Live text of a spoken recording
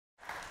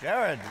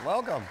Jared,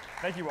 welcome.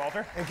 Thank you,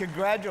 Walter. And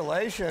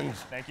congratulations.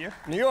 Thank you.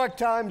 New York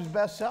Times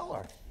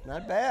bestseller.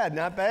 Not bad,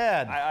 not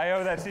bad. I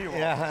owe that to you, Walter,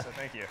 Yeah. so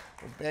thank you.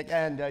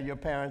 And your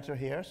parents are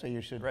here, so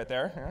you should Right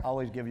there, yeah.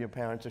 always give your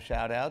parents a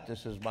shout out.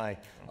 This is my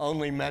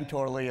only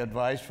mentorly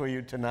advice for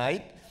you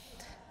tonight.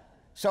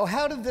 So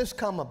how did this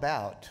come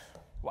about?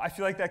 Well, I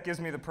feel like that gives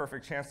me the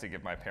perfect chance to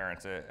give my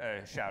parents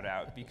a shout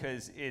out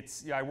because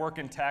I work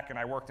in tech and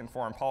I worked in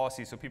foreign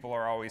policy, so people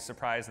are always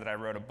surprised that I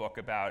wrote a book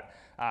about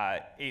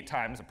 8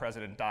 times a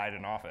president died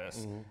in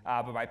office.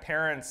 But my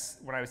parents,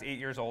 when I was 8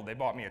 years old, they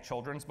bought me a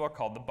children's book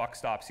called The Buck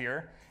Stops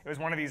Here. It was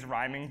one of these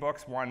rhyming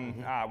books,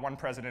 one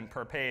president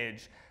per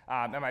page.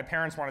 And my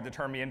parents wanted to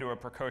turn me into a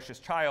precocious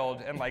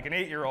child, and like an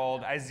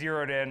 8-year-old, I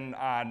zeroed in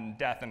on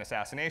death and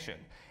assassination.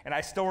 And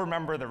I still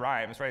remember the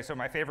rhymes, right? So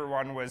my favorite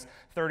one was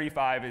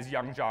 35 is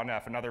young John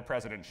F., another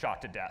president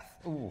shot to death,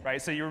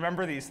 right? So you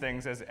remember these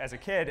things as a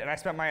kid, and I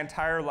spent my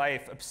entire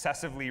life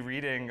obsessively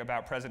reading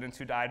about presidents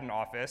who died in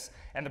office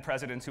and the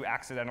presidents who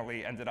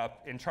accidentally ended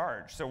up in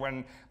charge. So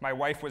when my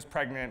wife was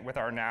pregnant with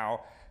our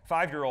now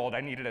 5-year-old,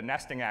 I needed a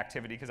nesting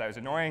activity because I was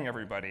annoying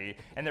everybody.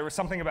 And there was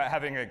something about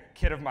having a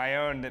kid of my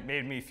own that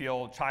made me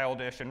feel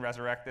childish and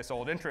resurrect this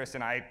old interest.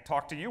 And I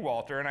talked to you,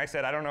 Walter, and I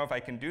said, I don't know if I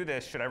can do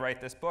this. Should I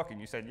write this book? And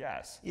you said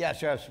yes.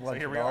 Yes, yes. So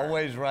here we are.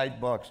 Always write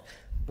books.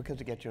 Because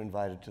to get you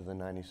invited to the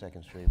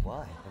 92nd Street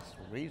Y. That's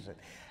the reason.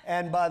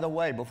 And by the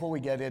way, before we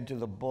get into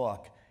the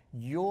book,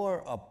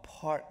 your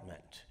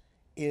apartment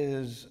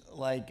is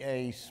like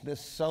a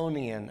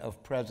Smithsonian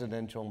of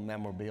presidential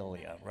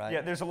memorabilia, right?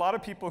 Yeah, there's a lot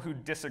of people who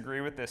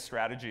disagree with this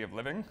strategy of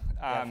living,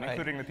 right.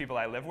 including the people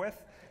I live with.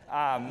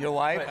 Your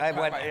wife?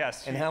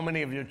 Yes. And how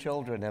many of your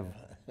children have?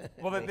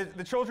 Well,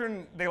 the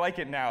children, they like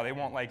it now. They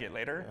won't like it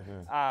later.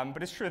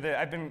 But it's true that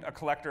I've been a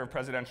collector of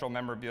presidential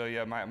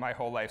memorabilia my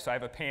whole life. So I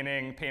have a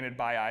painting painted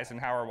by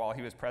Eisenhower while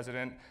he was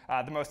president.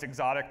 The most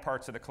exotic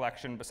parts of the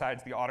collection,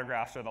 besides the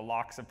autographs, are the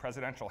locks of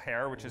presidential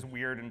hair, which is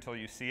weird until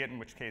you see it, in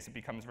which case it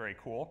becomes very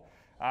cool.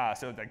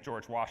 So like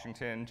George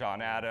Washington, John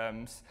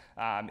Adams,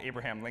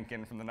 Abraham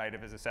Lincoln from the night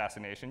of his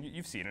assassination.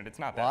 You've seen it. It's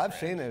not that Well,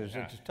 strange. I've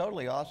seen it. It's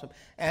totally awesome.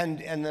 And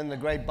then the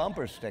great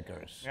bumper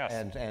stickers.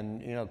 Yes.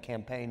 And you know,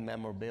 campaign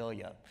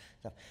memorabilia.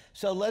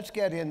 So let's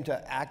get into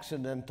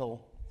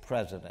accidental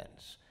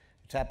presidents.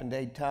 It's happened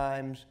 8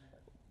 times.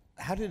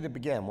 How did it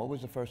begin? What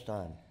was the first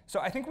time? So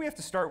I think we have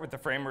to start with the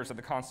framers of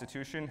the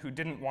Constitution who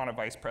didn't want a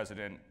vice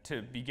president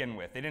to begin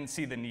with. They didn't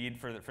see the need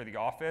for the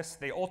office.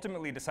 They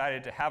ultimately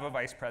decided to have a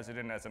vice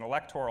president as an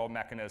electoral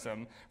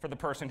mechanism for the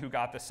person who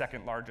got the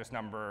second largest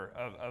number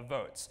of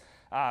votes.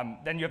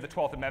 Then you have the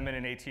 12th Amendment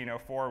in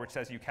 1804, which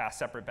says you cast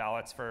separate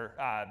ballots for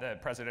the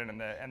president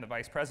and the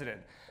vice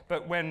president.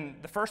 But when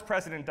the first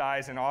president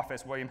dies in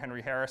office, William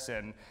Henry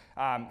Harrison,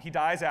 he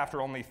dies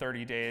after only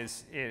 30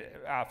 days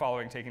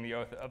following taking the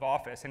oath of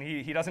office. And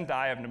he doesn't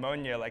die of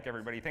pneumonia like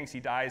everybody thinks. He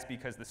dies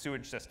because the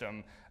sewage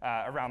system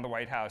around the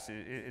White House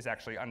is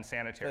actually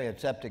unsanitary. They had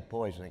septic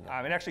poisoning.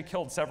 It actually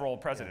killed several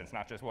presidents,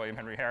 not just William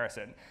Henry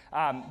Harrison.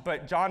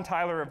 But John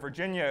Tyler of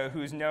Virginia,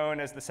 who's known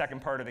as the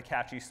second part of the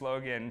catchy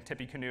slogan,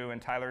 Tippy Canoe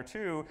and Tyler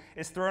too,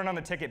 is thrown on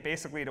the ticket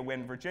basically to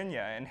win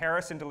Virginia. And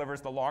Harrison delivers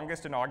the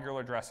longest inaugural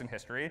address in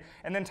history.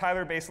 And then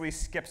Tyler basically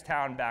skips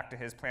town back to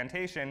his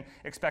plantation,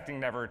 expecting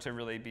never to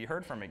really be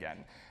heard from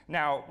again.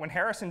 Now, when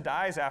Harrison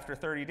dies after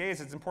 30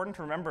 days, it's important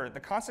to remember the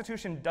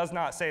Constitution does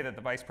not say that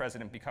the vice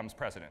president becomes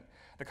president.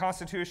 The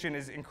Constitution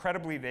is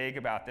incredibly vague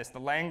about this. The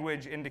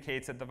language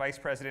indicates that the vice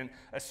president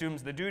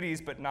assumes the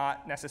duties, but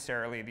not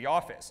necessarily the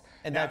office.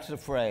 And now, that's the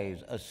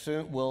phrase,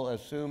 will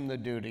assume the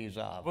duties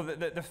of. Well,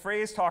 the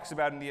phrase talks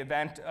about in the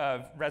event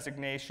of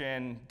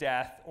resignation,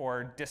 death,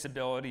 or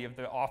disability of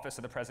the office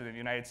of the President of the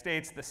United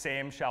States, the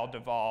same shall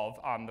devolve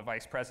on the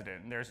vice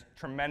president. And there's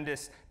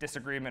tremendous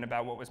disagreement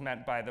about what was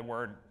meant by the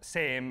word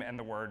same and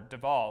the word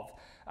devolve.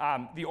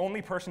 The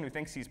only person who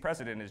thinks he's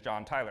president is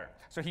John Tyler.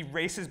 So he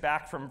races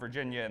back from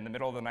Virginia in the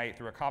middle of the night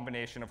through a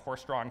combination of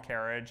horse-drawn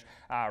carriage,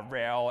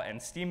 rail, and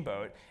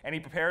steamboat, and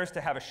he prepares to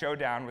have a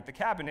showdown with the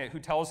cabinet who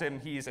tells him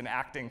he's an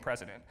acting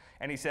president.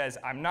 And he says,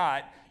 I'm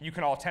not. You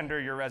can all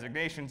tender your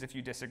resignations if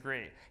you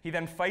disagree. He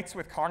then fights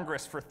with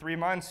Congress for 3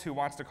 months, who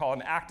wants to call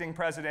him acting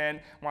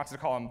president, wants to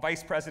call him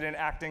vice president,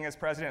 acting as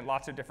president,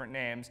 lots of different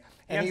names.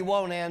 And he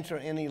won't answer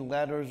any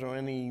letters or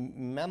any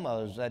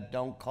memos that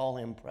don't call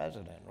him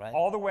president, right?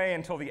 All the way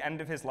until the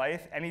end of his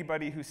life,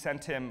 anybody who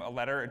sent him a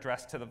letter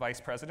addressed to the vice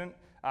president,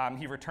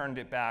 he returned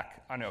it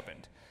back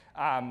unopened.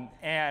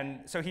 And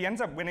so he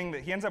ends up winning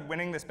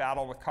this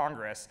battle with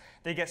Congress.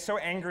 They get so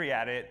angry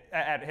at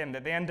him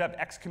that they end up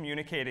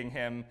excommunicating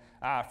him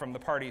from the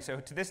party. So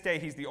to this day,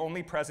 he's the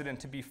only president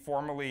to be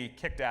formally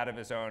kicked out of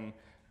his own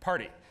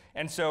party.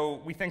 And so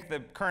we think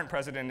the current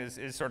president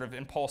is sort of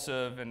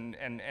impulsive and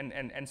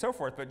so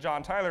forth, but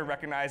John Tyler,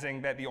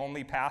 recognizing that the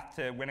only path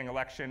to winning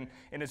election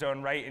in his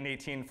own right in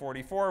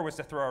 1844 was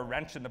to throw a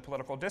wrench in the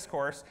political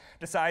discourse,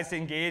 decides to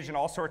engage in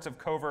all sorts of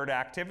covert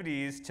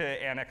activities to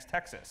annex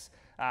Texas,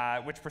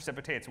 which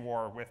precipitates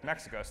war with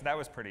Mexico. So that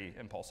was pretty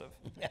impulsive.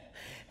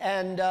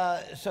 And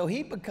so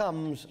he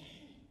becomes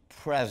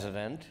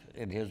president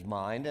in his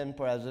mind,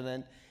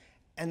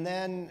 And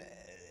then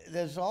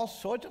there's all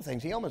sorts of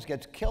things. He almost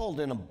gets killed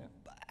in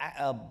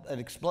an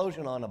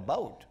explosion on a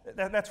boat.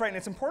 That's right, and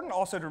it's important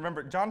also to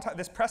remember,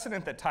 this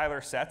precedent that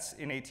Tyler sets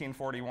in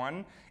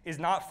 1841 is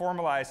not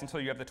formalized until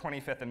you have the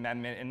 25th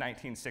Amendment in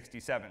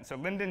 1967. So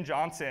Lyndon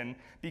Johnson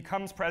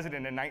becomes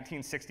president in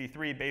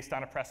 1963 based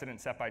on a precedent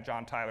set by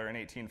John Tyler in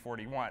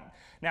 1841.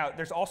 Now,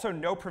 there's also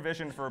no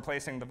provision for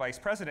replacing the vice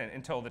president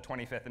until the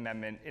 25th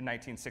Amendment in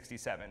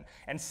 1967.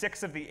 And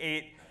 6 of the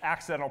 8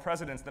 accidental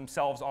presidents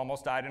themselves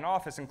almost died in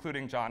office,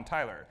 including John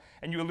Tyler.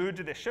 And you allude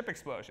to this ship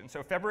explosion.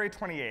 So February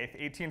 28th,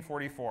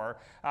 1844,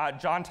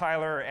 John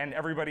Tyler and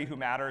everybody who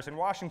matters in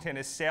Washington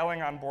is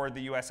sailing on board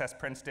the USS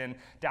Princeton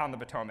down the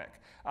Potomac.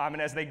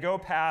 And as they go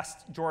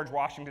past George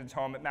Washington's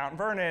home at Mount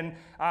Vernon,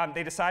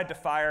 they decide to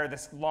fire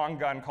this long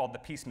gun called the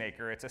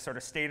Peacemaker. It's a sort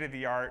of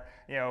state-of-the-art,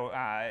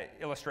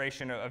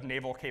 illustration of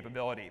naval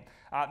capability.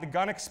 The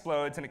gun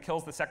explodes and it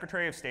kills the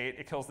Secretary of State,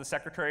 it kills the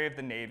Secretary of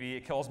the Navy,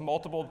 it kills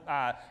multiple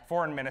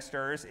foreign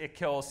ministers, it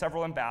kills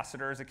several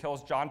ambassadors, it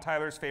kills John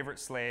Tyler's favorite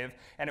slave,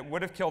 and it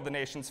would have killed the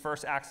nation's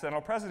first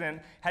accidental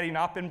president had he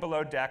not been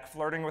below deck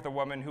flirting with a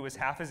woman who was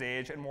half his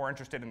age and more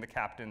interested in the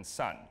captain's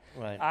son.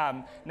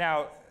 Right.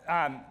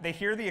 They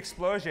hear the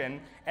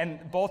explosion, and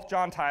both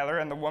John Tyler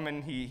and the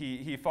woman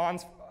he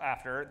fawns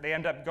after, they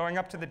end up going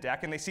up to the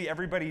deck, and they see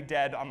everybody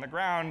dead on the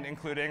ground,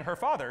 including her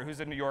father,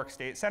 who's a New York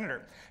State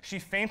senator. She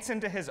faints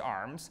into his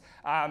arms.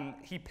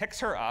 He picks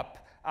her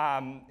up.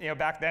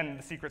 Back then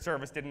the Secret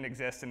Service didn't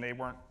exist, and they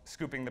weren't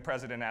scooping the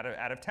president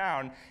out of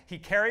town. He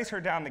carries her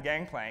down the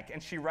gangplank,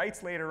 and she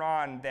writes later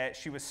on that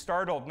she was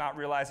startled, not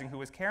realizing who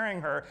was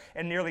carrying her,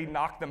 and nearly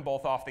knocked them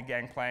both off the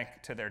gangplank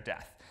to their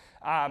death.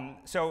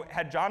 So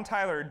had John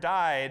Tyler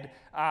died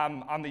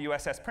on the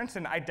USS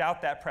Princeton, I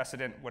doubt that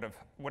precedent would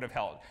have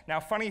held. Now,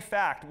 funny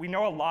fact, we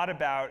know a lot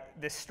about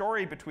this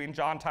story between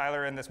John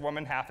Tyler and this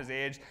woman half his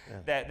age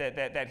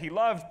that he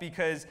loved,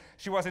 because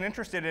she wasn't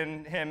interested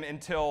in him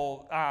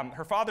until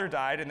her father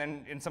died, and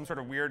then in some sort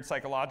of weird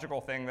psychological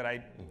thing that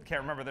I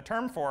can't remember the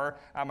term for,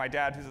 my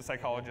dad, who's a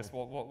psychologist,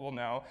 will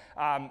know,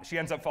 she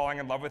ends up falling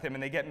in love with him,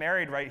 and they get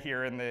married right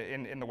here in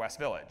the West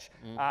Village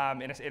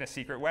in a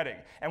secret wedding.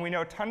 And we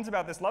know tons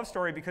about this love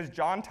story because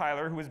John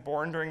Tyler, who was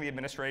born during the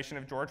administration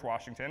of George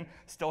Washington,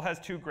 still has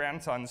 2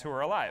 grandsons who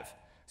are alive.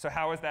 So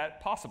how is that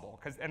possible?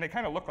 And they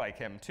kind of look like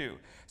him too.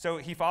 So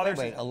he fathers.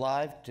 Wait,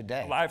 alive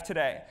today? Alive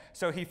today.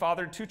 So he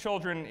fathered 2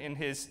 children in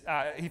his.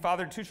 He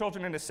fathered 2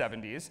 children in his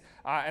 70s,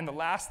 and the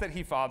last that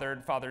he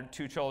fathered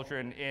 2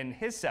 children in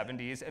his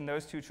 70s, and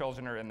those 2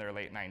 children are in their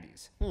late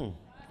 90s.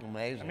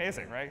 Amazing.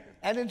 Amazing, right?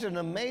 And it's an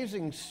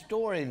amazing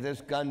story,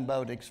 this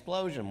gunboat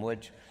explosion,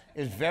 which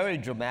is very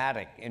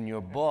dramatic in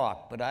your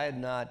book, but I had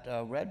not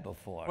read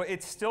before. Well,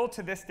 it's still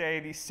to this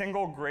day the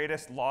single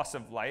greatest loss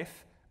of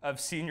life of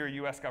senior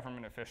U.S.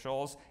 government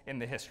officials in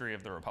the history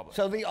of the Republic.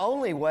 So the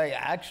only way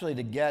actually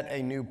to get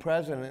a new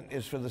president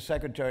is for the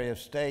Secretary of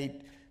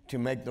State to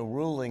make the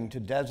ruling to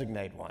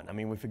designate one. I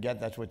mean, we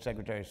forget that's what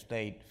Secretary of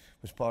State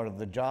was part of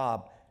the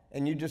job.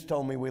 And you just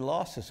told me we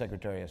lost the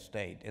Secretary of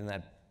State in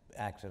that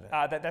accident.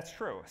 That's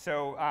true.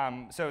 So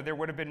there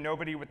would have been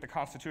nobody with the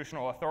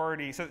constitutional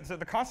authority. So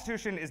the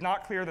Constitution is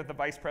not clear that the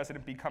vice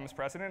president becomes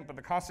president, but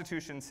the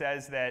Constitution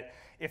says that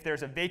if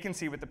there's a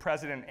vacancy with the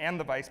president and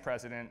the vice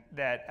president,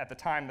 that at the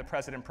time the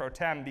president pro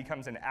tem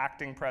becomes an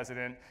acting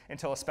president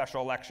until a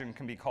special election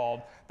can be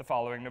called the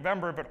following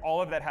November. But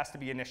all of that has to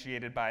be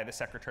initiated by the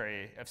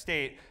Secretary of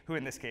State, who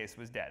in this case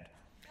was dead.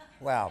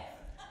 Wow.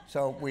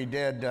 So we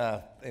did,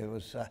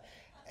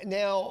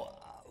 now,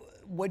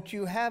 what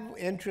you have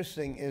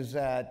interesting is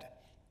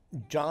that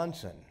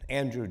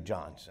Andrew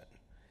Johnson,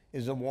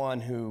 is the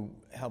one who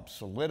helped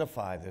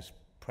solidify this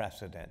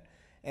precedent.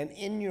 And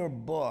in your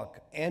book,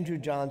 Andrew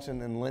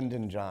Johnson and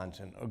Lyndon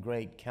Johnson are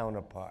great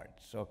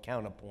counterparts, or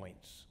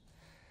counterpoints.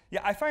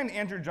 Yeah, I find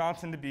Andrew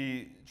Johnson to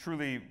be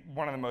truly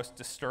one of the most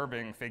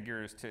disturbing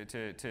figures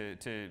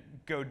to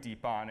go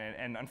deep on.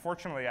 And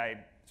unfortunately, I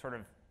sort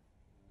of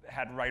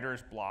had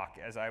writer's block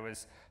as I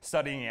was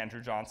studying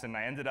Andrew Johnson.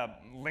 I ended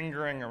up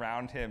lingering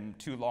around him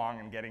too long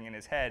and getting in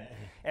his head.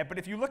 But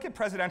if you look at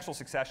presidential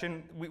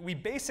succession, we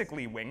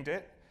basically winged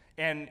it.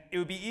 And it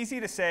would be easy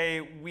to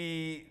say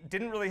we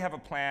didn't really have a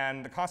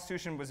plan, the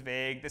Constitution was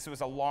vague, this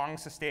was a long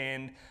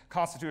sustained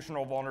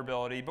constitutional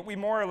vulnerability, but we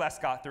more or less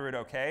got through it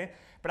okay.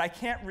 But I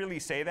can't really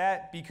say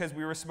that because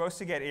we were supposed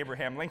to get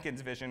Abraham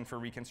Lincoln's vision for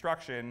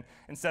Reconstruction.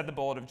 Instead, the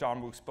bullet of John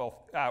Wilkes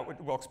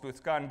Booth's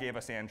gun gave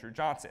us Andrew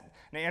Johnson.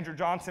 Now, Andrew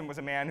Johnson was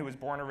a man who was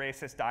born a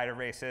racist, died a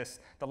racist,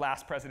 the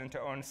last president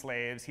to own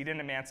slaves. He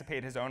didn't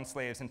emancipate his own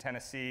slaves in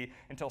Tennessee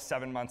until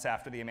 7 months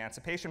after the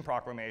Emancipation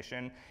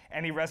Proclamation.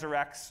 And he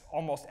resurrects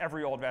almost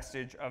every old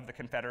vestige of the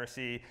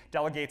Confederacy,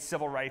 delegates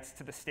civil rights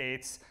to the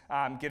states,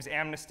 gives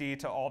amnesty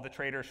to all the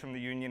traitors from the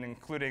Union,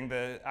 including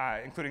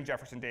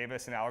Jefferson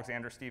Davis and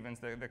Alexander Stephens,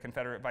 the the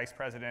Confederate vice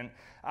president.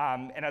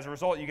 And as a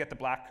result, you get the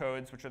Black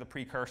Codes, which are the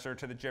precursor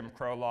to the Jim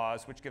Crow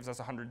laws, which gives us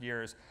 100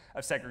 years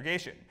of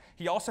segregation.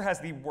 He also has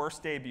the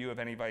worst debut of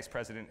any vice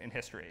president in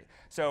history.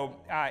 So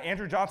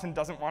Andrew Johnson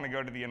doesn't want to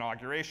go to the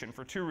inauguration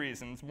for two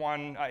reasons.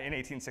 One, in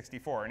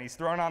 1864, and he's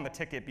thrown on the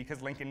ticket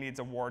because Lincoln needs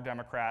a war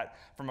Democrat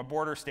from a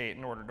border state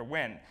in order to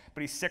win.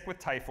 But he's sick with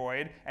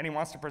typhoid, and he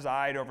wants to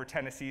preside over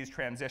Tennessee's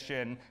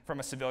transition from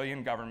a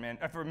civilian government,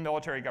 from a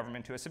military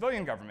government to a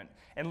civilian government.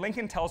 And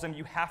Lincoln tells him,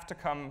 you have to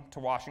come to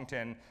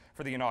Washington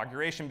for the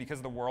inauguration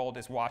because the world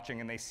is watching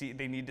and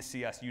they need to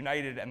see us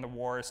united and the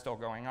war is still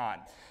going on.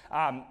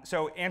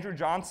 So Andrew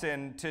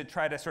Johnson, to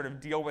try to sort of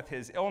deal with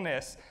his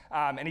illness,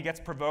 and he gets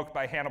provoked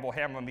by Hannibal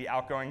Hamlin, the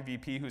outgoing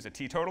VP, who's a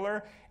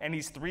teetotaler, and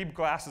he's 3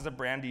 glasses of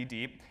brandy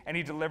deep, and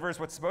he delivers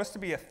what's supposed to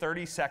be a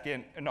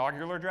 30-second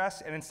inaugural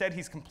address, and instead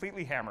he's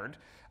completely hammered.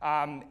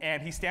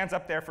 And he stands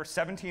up there for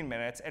 17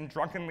 minutes and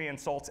drunkenly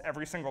insults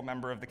every single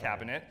member of the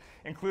cabinet,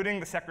 including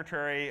the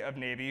Secretary of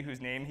Navy,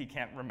 whose name he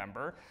can't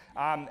remember.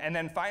 And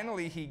then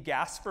finally, he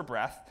gasps for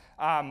breath.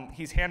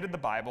 He's handed the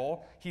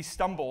Bible. He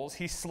stumbles.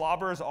 He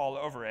slobbers all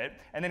over it.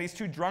 And then he's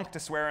too drunk to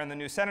swear in the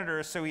new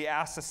senators, so he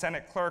asks a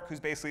Senate clerk, who's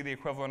basically the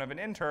equivalent of an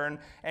intern,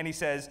 and he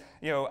says,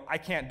 I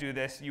can't do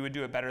this. You would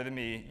do it better than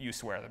me. You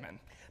swear them in.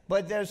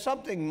 But there's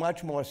something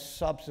much more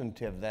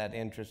substantive that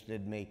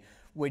interested me,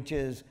 which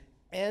is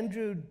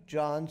Andrew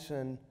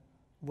Johnson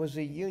was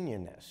a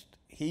unionist.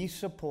 He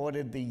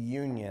supported the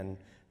Union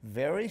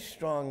very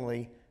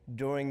strongly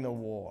during the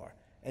war.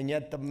 And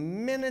yet the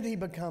minute he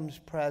becomes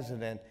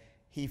president,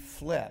 he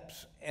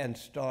flips and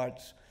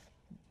starts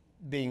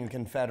being a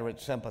Confederate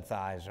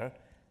sympathizer.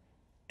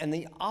 And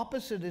the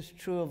opposite is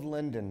true of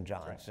Lyndon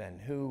Johnson,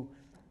 who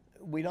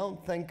we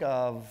don't think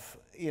of,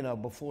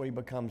 before he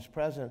becomes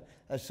president,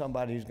 as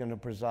somebody who's going to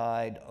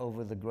preside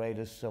over the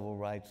greatest civil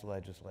rights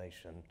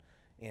legislation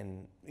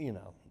in,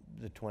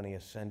 the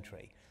 20th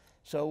century.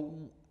 So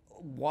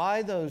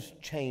why those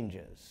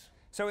changes?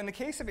 So in the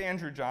case of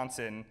Andrew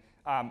Johnson,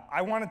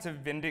 I wanted to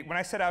vindicate, when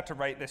I set out to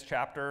write this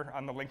chapter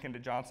on the Lincoln to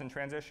Johnson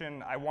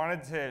transition, I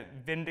wanted to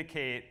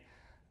vindicate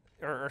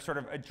or sort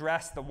of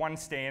address the one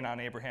stain on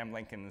Abraham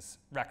Lincoln's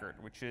record,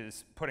 which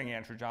is putting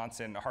Andrew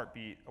Johnson a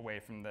heartbeat away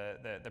from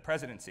the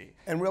presidency.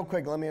 And real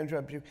quick, let me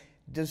interrupt you.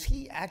 Does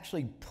he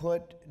actually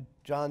put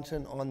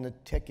Johnson on the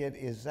ticket?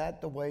 Is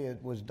that the way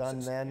it was done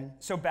then?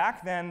 So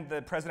back then,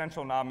 the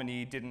presidential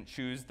nominee didn't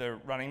choose the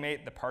running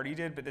mate, the party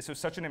did, but this was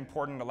such an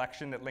important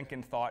election that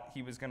Lincoln thought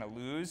he was going to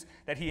lose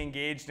that he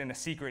engaged in a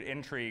secret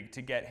intrigue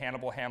to get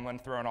Hannibal Hamlin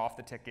thrown off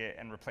the ticket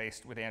and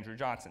replaced with Andrew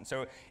Johnson.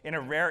 So in a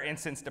rare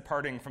instance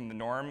departing from the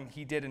norm,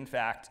 he did in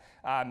fact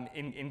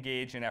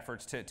engage in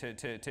efforts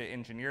to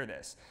engineer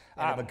this.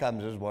 And it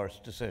becomes his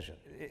worst decision.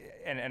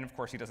 And of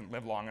course he doesn't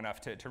live long enough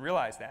to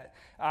realize that.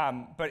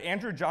 But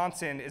Andrew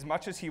Johnson, as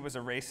much as he was a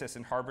racist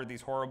and harbored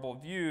these horrible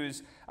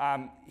views,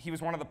 he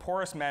was one of the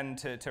poorest men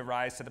to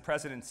rise to the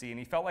presidency, and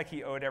he felt like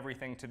he owed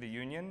everything to the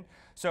Union.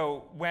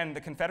 So when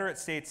the Confederate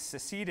States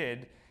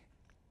seceded,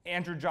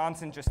 Andrew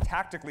Johnson just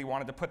tactically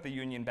wanted to put the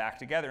Union back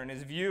together, and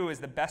his view is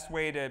the best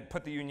way to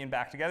put the Union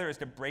back together is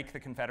to break the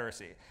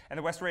Confederacy. And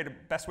the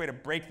best way to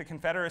break the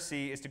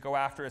Confederacy is to go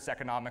after its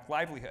economic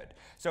livelihood.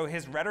 So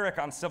his rhetoric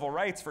on civil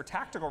rights, for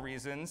tactical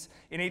reasons,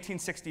 in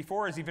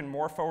 1864 is even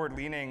more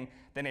forward-leaning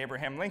than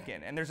Abraham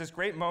Lincoln. And there's this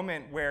great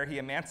moment where he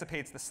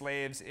emancipates the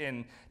slaves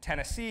in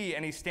Tennessee,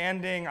 and he's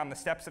standing on the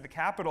steps of the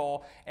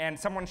Capitol, and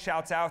someone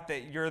shouts out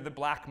that you're the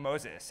Black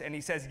Moses. And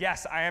he says,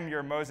 yes, I am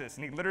your Moses.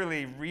 And he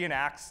literally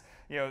reenacts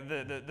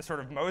the sort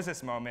of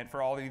Moses moment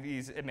for all of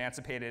these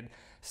emancipated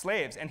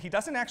slaves. And he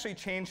doesn't actually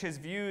change his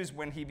views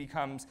when he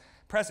becomes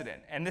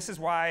president. And this is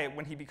why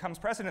when he becomes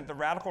president, the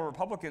radical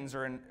Republicans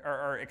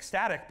are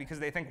ecstatic because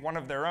they think one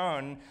of their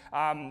own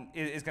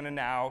is going to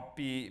now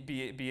be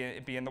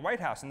in the White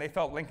House. And they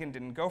felt Lincoln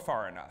didn't go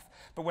far enough.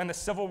 But when the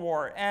Civil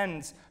War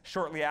ends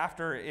shortly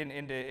after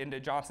into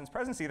Johnson's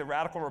presidency, the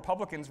radical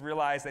Republicans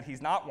realize that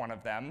he's not one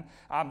of them.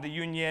 The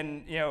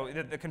Union,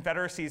 the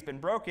Confederacy has been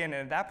broken,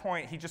 and at that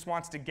point, he just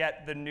wants to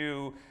get the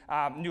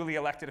newly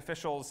elected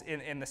officials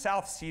in the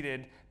South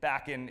seated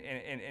back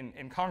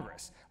in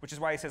Congress, which is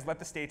why he says, let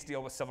the states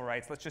deal with civil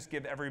rights. Let's just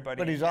give everybody.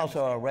 But he's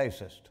also a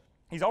racist.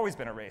 He's always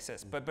been a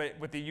racist, but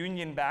with the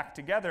Union back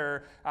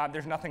together,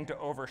 there's nothing to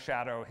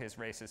overshadow his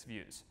racist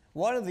views.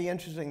 One of the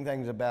interesting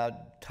things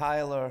about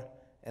Tyler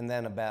and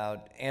then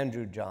about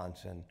Andrew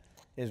Johnson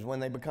is when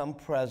they become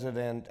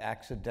president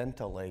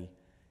accidentally,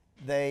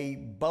 they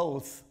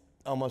both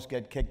almost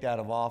get kicked out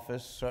of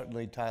office.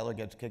 Certainly Tyler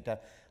gets kicked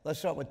out. Let's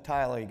start with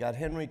Tyler. You got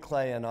Henry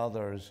Clay and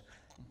others,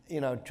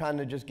 trying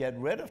to just get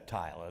rid of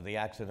Tyler, the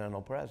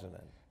accidental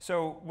president.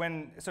 So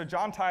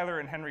John Tyler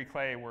and Henry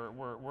Clay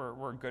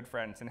were good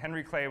friends, and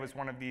Henry Clay was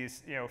one of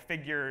these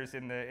figures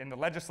in the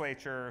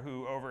legislature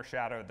who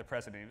overshadowed the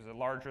president. He was a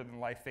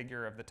larger-than-life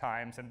figure of the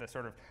times and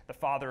the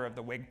father of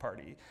the Whig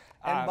Party.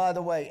 And by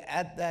the way,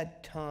 at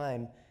that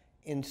time,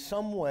 in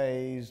some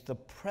ways, the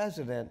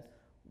president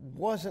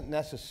wasn't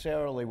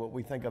necessarily what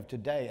we think of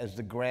today as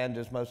the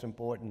grandest, most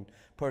important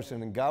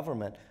person in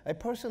government. A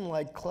person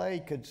like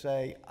Clay could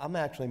say, I'm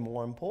actually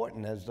more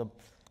important as the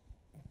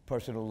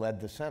person who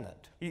led the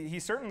Senate. He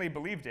certainly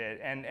believed it,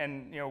 and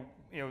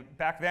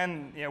back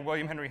then,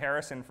 William Henry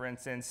Harrison, for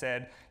instance,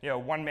 said,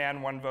 one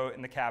man, one vote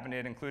in the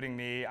cabinet, including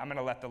me. I'm going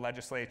to let the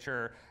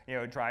legislature,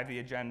 drive the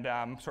agenda.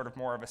 I'm sort of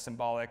more of a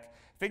symbolic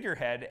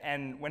figurehead.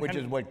 And which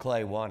is what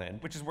Clay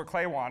wanted. Which is what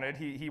Clay wanted.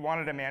 He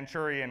wanted a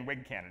Manchurian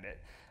Whig candidate.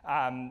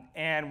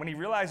 And when he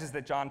realizes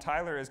that John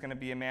Tyler is going to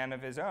be a man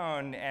of his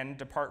own and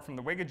depart from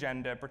the Whig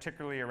agenda,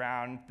 particularly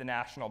around the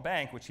National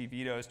Bank, which he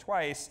vetoes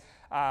twice,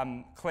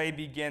 Clay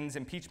begins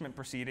impeachment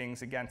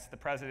proceedings against the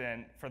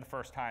president for the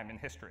first time in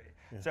history.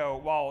 Yeah. So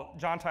while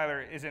John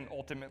Tyler isn't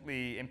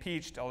ultimately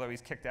impeached, although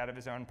he's kicked out of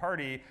his own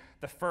party,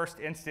 the first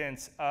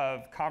instance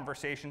of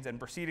conversations and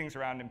proceedings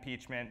around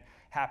impeachment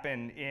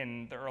happened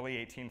in the early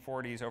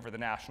 1840s over the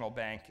National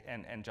Bank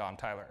and John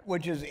Tyler.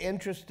 Which is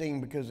interesting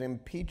because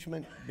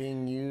impeachment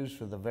being used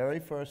for the very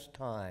first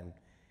time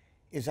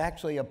is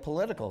actually a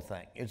political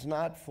thing. It's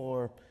not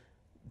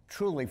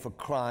truly for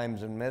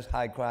crimes and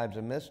high crimes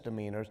and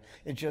misdemeanors.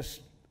 It's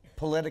just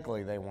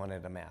politically they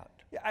wanted him out.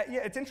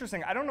 Yeah, it's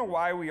interesting. I don't know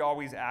why we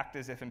always act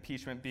as if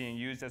impeachment being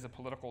used as a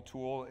political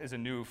tool is a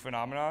new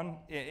phenomenon.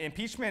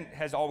 Impeachment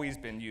has always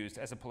been used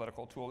as a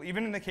political tool.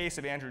 Even in the case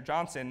of Andrew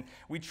Johnson,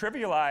 we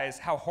trivialize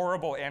how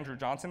horrible Andrew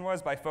Johnson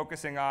was by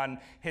focusing on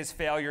his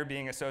failure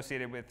being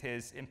associated with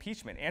his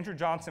impeachment. Andrew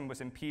Johnson was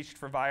impeached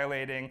for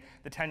violating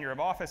the Tenure of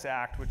Office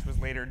Act, which was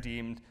later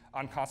deemed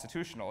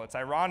unconstitutional. It's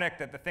ironic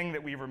that the thing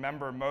that we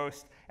remember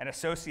most and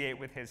associate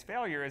with his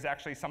failure is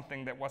actually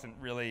something that wasn't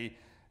really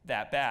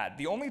that bad.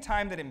 The only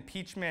time that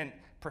impeachment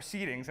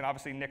proceedings, and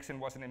obviously Nixon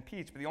wasn't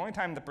impeached, but the only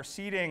time the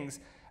proceedings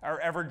are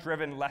ever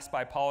driven less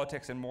by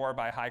politics and more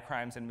by high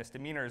crimes and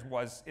misdemeanors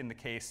was in the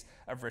case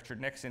of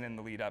Richard Nixon in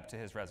the lead up to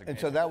his resignation. And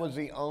so that was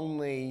the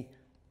only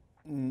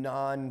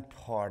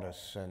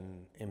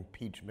nonpartisan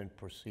impeachment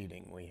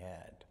proceeding we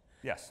had.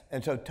 Yes.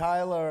 And so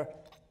Tyler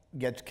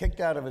gets kicked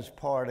out of his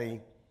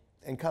party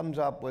and comes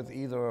up with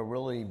either a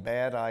really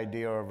bad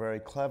idea or a very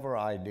clever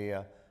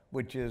idea,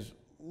 which is,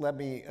 let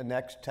me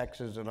annex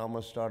Texas and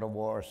almost start a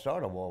war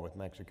with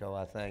Mexico,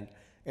 I think,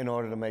 in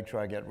order to make sure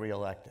I get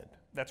reelected.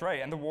 That's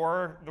right, and the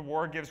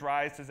war gives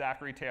rise to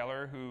Zachary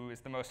Taylor, who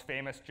is the most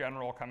famous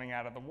general coming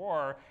out of the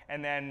war,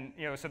 and then,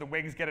 so the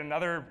Whigs get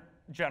another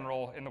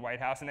general in the White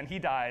House, and then he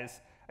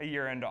dies a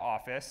year into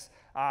office.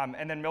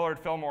 And then Millard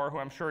Fillmore, who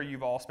I'm sure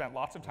you've all spent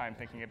lots of time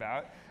thinking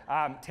about,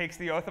 takes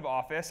the oath of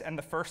office, and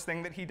the first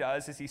thing that he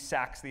does is he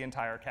sacks the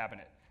entire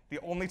cabinet. The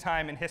only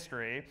time in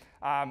history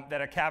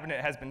that a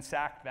cabinet has been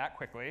sacked that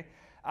quickly.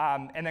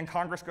 And then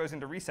Congress goes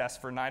into recess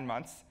for 9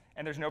 months,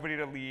 and there's nobody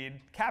to lead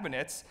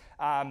cabinets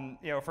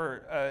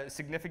for a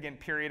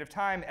significant period of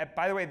time.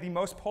 By the way, the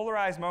most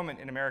polarized moment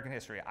in American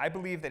history. I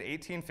believe that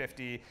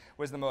 1850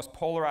 was the most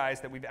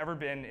polarized that we've ever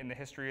been in the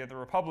history of the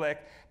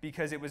Republic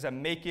because it was a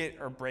make it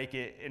or break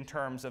it in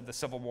terms of the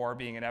Civil War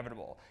being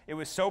inevitable. It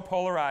was so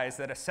polarized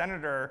that a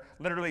senator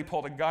literally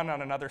pulled a gun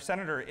on another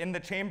senator in the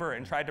chamber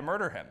and tried to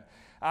murder him.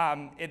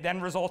 It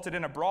then resulted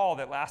in a brawl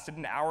that lasted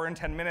an hour and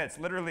 10 minutes,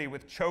 literally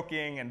with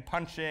choking and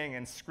punching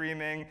and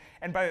screaming.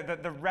 And by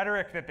the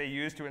rhetoric that they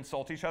used to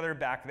insult each other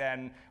back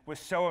then was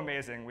so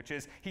amazing, which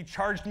is, he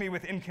charged me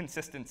with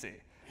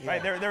inconsistency. Yeah.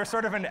 Right? There was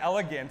sort of an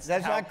elegance.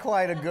 That's not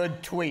quite a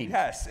good tweet.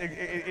 Yes,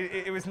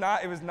 it was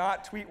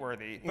not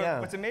tweet-worthy. But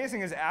what's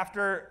amazing is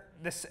after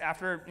a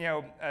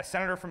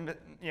senator from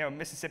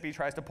Mississippi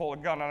tries to pull a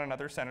gun on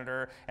another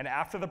senator, and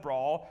after the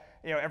brawl,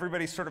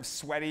 everybody's sort of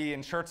sweaty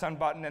and shirts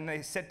unbuttoned, and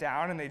they sit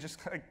down and they just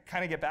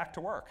kind of get back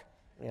to work.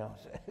 Yeah,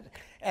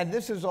 and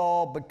this is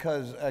all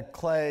because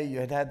Clay, you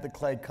had the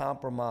Clay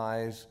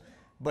Compromise,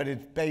 but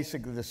it's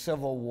basically the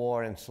Civil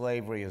War and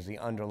slavery is the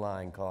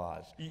underlying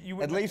cause.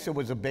 At least it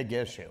was a big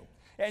issue.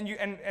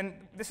 And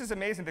this is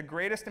amazing. The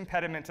greatest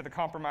impediment to the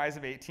Compromise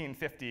of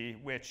 1850,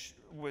 which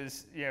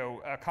was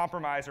a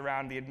compromise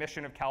around the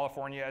admission of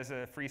California as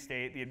a free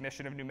state, the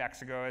admission of New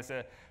Mexico as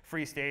a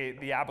free state,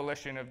 the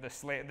abolition of the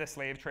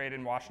slave trade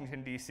in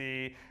Washington,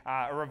 D.C.,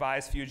 a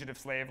revised fugitive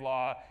slave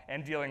law,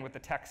 and dealing with the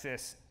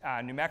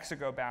Texas-New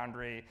Mexico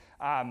boundary.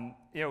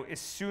 As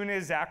soon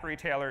as Zachary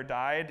Taylor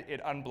died,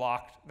 it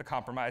unblocked the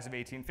Compromise of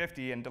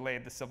 1850 and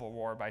delayed the Civil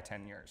War by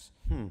 10 years.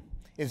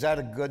 Is that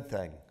a good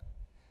thing?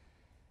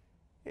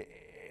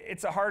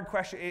 It's a hard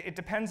question. It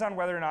depends on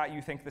whether or not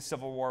you think the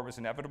Civil War was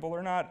inevitable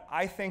or not.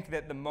 I think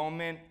that the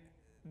moment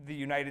the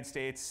United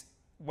States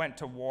went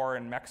to war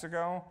in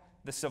Mexico,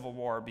 the Civil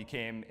War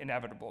became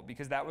inevitable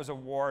because that was a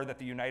war that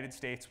the United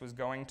States was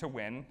going to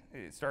win.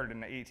 It started in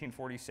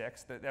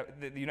 1846.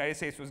 The United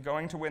States was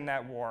going to win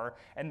that war,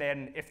 and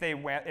then if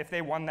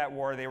they won that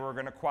war, they were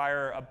going to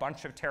acquire a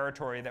bunch of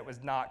territory that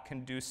was not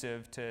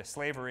conducive to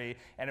slavery,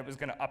 and it was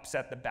going to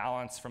upset the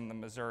balance from the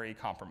Missouri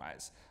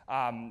Compromise.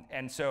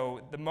 And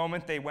so the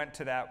moment they went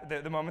to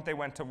the moment they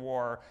went to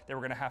war, they were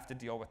going to have to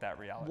deal with that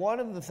reality. One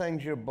of the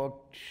things your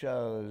book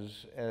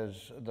shows,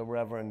 as the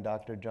Reverend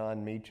Dr.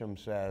 John Meacham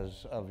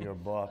says of your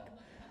book,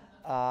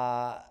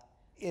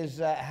 is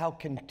that how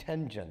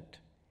contingent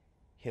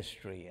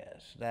history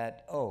is.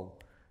 That, oh,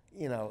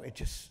 you know, it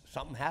just,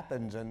 something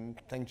happens and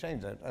things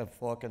change, a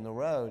fork in the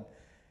road.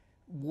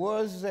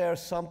 Was there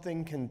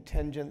something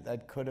contingent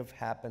that could have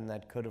happened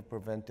that could have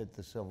prevented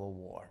the Civil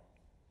War?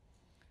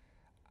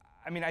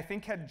 I mean, I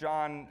think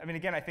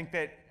I think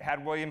that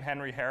had William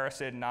Henry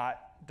Harrison not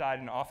died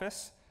in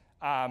office,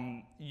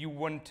 you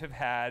wouldn't have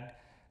had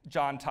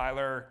John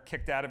Tyler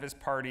kicked out of his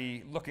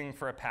party, looking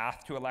for a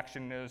path to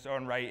election in his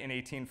own right in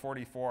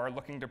 1844,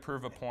 looking to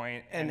prove a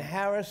point. And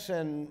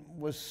Harrison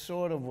was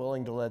sort of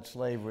willing to let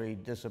slavery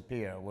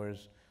disappear.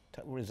 Was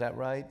that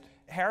right?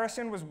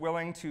 Harrison was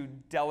willing to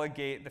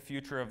delegate the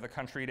future of the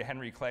country to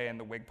Henry Clay and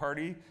the Whig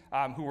Party,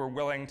 who were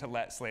willing to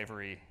let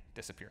slavery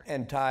disappear.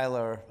 And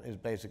Tyler is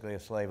basically a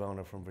slave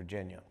owner from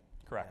Virginia.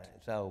 Correct.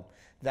 So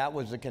that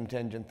was the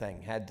contingent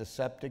thing. Had the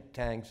septic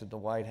tanks at the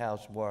White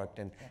House worked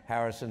and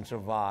Harrison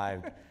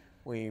survived,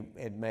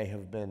 it may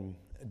have been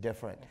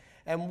different.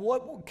 And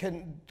what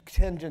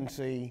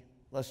contingency,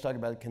 let's talk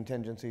about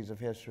contingencies of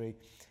history,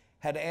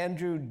 had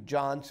Andrew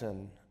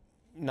Johnson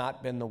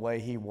not been the way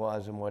he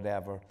was and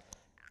whatever,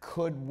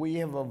 could we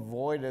have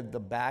avoided the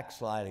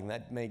backsliding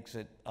that makes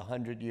it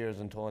 100 years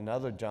until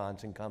another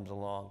Johnson comes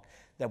along,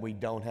 that we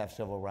don't have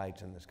civil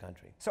rights in this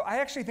country? So I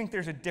actually think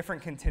there's a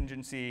different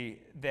contingency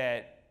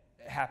that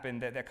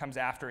happened that comes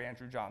after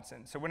Andrew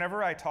Johnson. So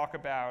whenever I talk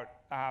about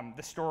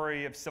the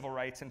story of civil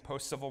rights in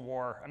post-Civil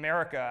War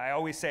America, I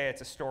always say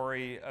it's a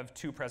story of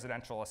two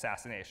presidential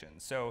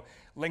assassinations. So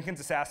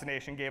Lincoln's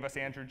assassination gave us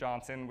Andrew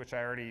Johnson, which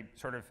I already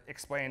sort of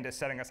explained as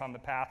setting us on the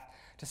path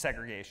to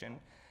segregation.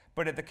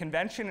 But at the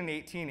convention in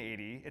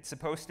 1880, it's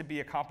supposed to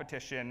be a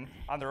competition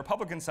on the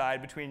Republican side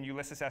between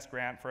Ulysses S.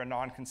 Grant for a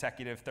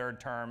non-consecutive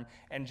third term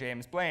and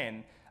James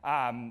Blaine.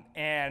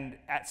 And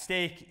at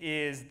stake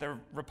is the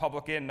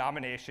Republican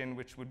nomination,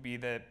 which would be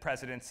the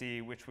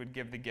presidency, which would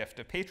give the gift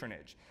of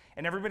patronage.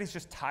 And everybody's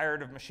just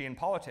tired of machine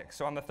politics.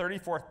 So on the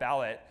 34th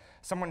ballot,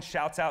 someone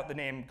shouts out the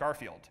name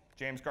Garfield,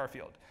 James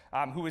Garfield,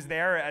 who was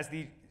there as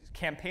the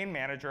campaign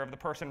manager of the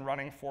person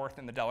running fourth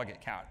in the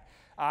delegate count.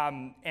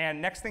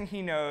 And next thing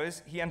he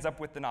knows, he ends up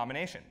with the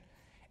nomination.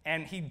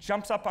 And he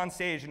jumps up on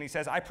stage and he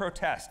says, "I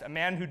protest. A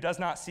man who does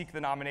not seek the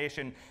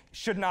nomination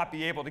should not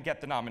be able to get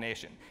the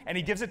nomination." And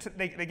he gives it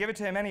they give it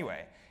to him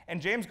anyway.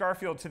 And James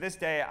Garfield, to this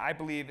day, I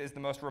believe, is the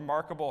most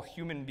remarkable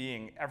human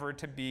being ever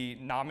to be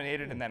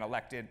nominated and then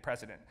elected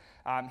president.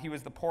 He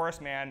was the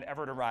poorest man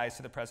ever to rise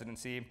to the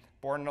presidency,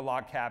 born in a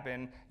log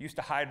cabin, used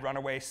to hide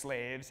runaway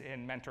slaves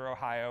in Mentor,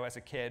 Ohio as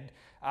a kid.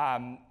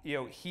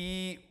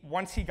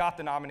 Once he got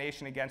the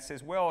nomination against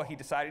his will, he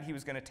decided he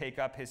was going to take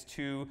up his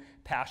two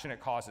passionate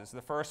causes.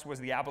 The first was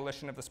the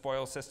abolition of the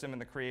spoils system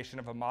and the creation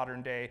of a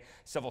modern-day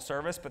civil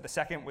service, but the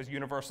second was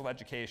universal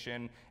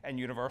education and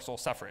universal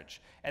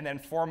suffrage. And then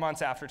 4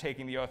 months after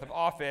taking the oath of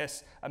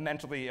office, a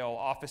mentally ill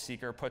office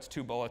seeker puts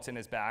 2 bullets in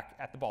his back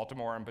at the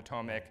Baltimore and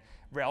Potomac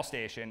rail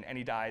station, and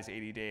he dies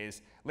 80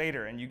 days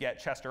later. And you get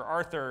Chester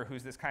Arthur,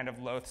 who's this kind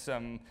of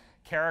loathsome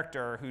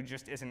character who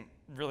just isn't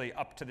really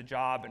up to the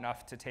job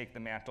enough to take the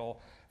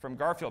mantle from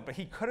Garfield. But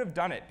he could have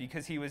done it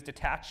because he was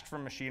detached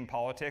from machine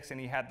politics, and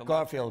he had the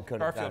Garfield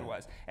could have done it. Garfield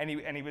was,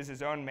 and he was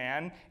his own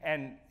man.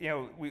 And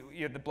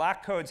the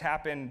black codes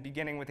happen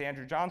beginning with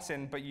Andrew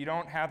Johnson, but you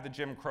don't have the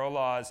Jim Crow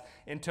laws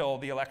until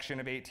the election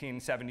of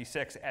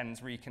 1876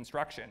 ends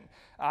Reconstruction.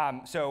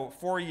 So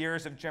 4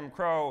 years of Jim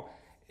Crow.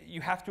 You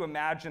have to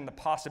imagine the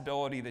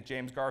possibility that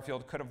James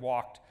Garfield could have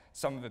walked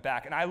some of it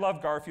back. And I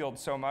love Garfield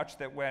so much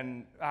that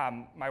when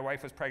my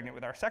wife was pregnant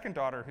with our second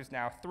daughter, who's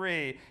now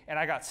 3, and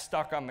I got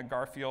stuck on the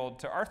Garfield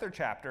to Arthur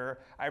chapter,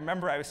 I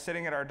remember I was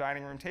sitting at our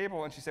dining room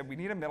table and she said, "We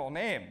need a middle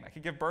name. I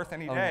could give birth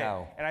any day."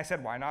 No. And I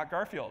said, "Why not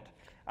Garfield?"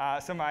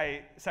 So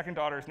my second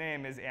daughter's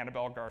name is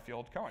Annabelle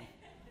Garfield Cohen.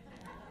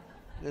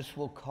 This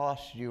will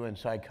cost you in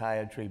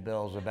psychiatry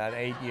bills about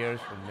 8 years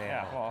from now.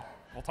 Yeah, well,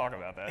 we'll talk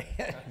about that.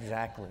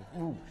 Exactly.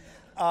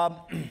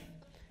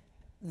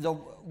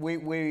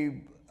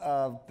 We've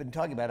been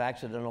talking about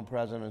accidental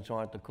presidents who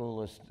aren't the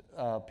coolest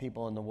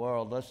people in the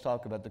world. Let's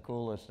talk about the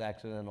coolest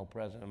accidental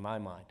president in my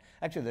mind.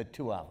 Actually, there are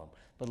 2 of them,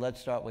 but let's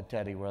start with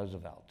Teddy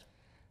Roosevelt.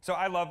 So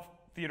I love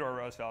Theodore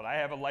Roosevelt. I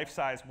have a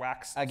life-size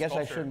wax I guess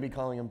sculpture. I shouldn't be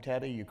calling him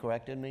Teddy. You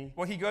corrected me?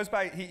 Well, he goes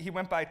by, he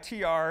went by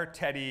TR,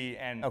 Teddy,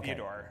 and Okay.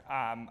 Theodore.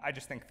 I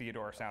just think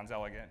Theodore sounds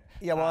elegant.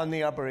 Yeah, well, on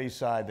the Upper East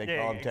Side, they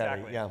call him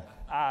Teddy. exactly. Yeah.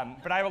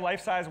 But I have a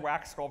life-size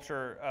wax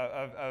sculpture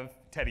of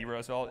Teddy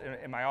Roosevelt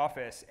in my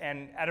office.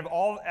 And out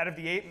of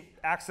the 8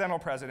 accidental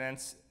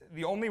presidents,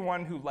 the only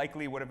one who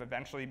likely would have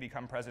eventually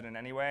become president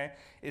anyway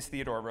is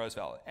Theodore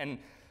Roosevelt. And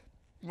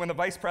when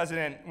Vice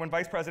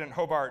President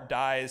Hobart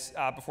dies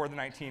before the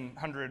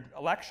 1900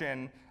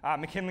 election,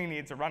 McKinley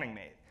needs a running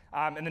mate.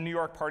 And the New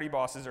York party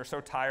bosses are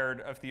so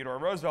tired of Theodore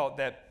Roosevelt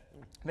that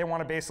they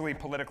want to basically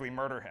politically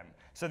murder him.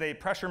 So they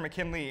pressure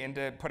McKinley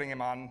into putting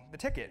him on the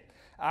ticket.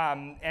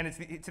 And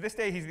to this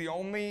day, he's the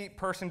only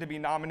person to be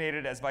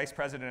nominated as vice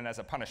president as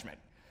a punishment.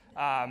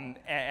 and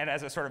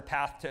as a sort of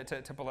path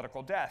to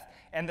political death.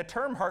 And the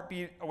term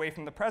heartbeat away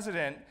from the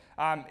president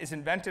is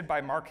invented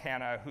by Mark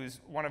Hanna, who's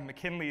one of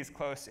McKinley's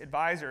close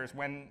advisors.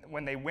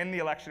 When they win the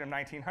election of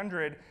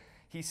 1900,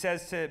 he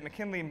says to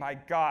McKinley, "My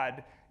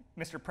God,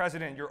 Mr.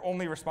 President, your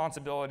only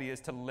responsibility is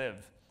to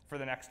live for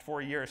the next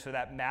 4 years so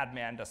that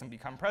madman doesn't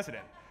become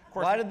president." Of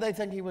course,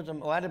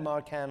 why did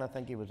Mark Hanna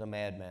think he was a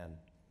madman?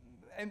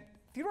 And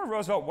Theodore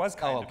Roosevelt was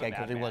kind of a madman.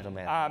 because he was a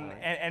madman.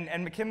 Right.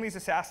 And McKinley's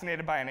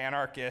assassinated by an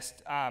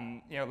anarchist,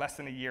 less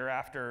than a year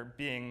after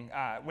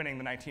winning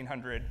the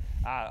 1900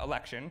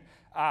 election.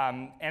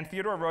 And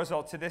Theodore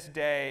Roosevelt, to this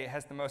day,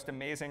 has the most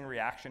amazing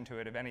reaction to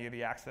it of any of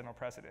the accidental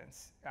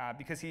presidents,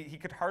 because he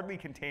could hardly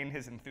contain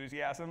his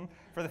enthusiasm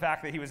for the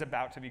fact that he was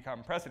about to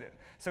become president.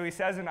 So he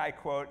says, and I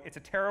quote, "It's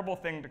a terrible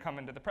thing to come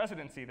into the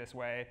presidency this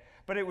way,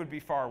 but it would be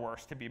far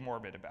worse to be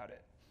morbid about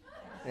it."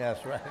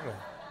 Yes, right.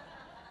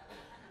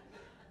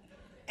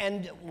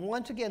 And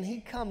once again,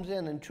 he comes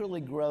in and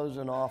truly grows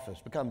in office,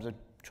 becomes a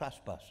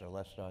trustbuster.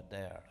 Let's start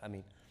there. I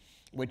mean,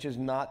 which is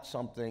not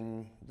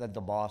something that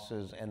the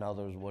bosses and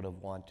others would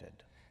have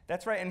wanted.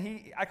 That's right,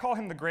 and I call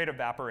him the great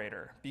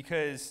evaporator,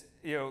 because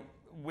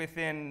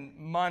within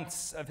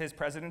months of his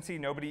presidency,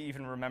 nobody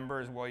even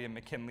remembers William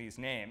McKinley's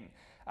name.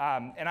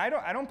 And I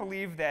don't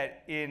believe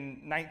that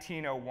in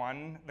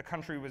 1901 the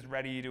country was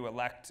ready to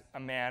elect a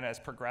man as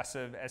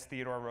progressive as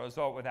Theodore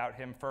Roosevelt without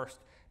him first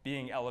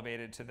being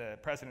elevated to the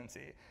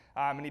presidency.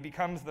 And he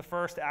becomes the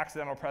first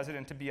accidental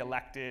president to be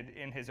elected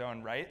in his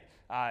own right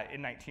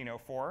in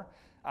 1904.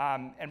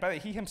 And by the way,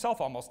 he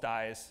himself almost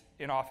dies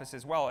in office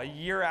as well. A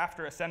year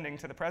after ascending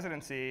to the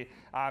presidency,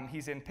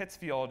 he's in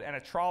Pittsfield, and a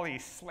trolley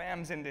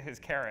slams into his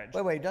carriage.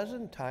 Wait,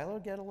 doesn't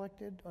Tyler get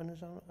elected on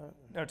his own?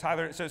 No,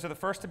 Tyler, so the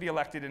first to be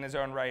elected in his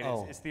own right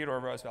is Theodore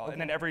Roosevelt, and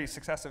then every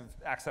successive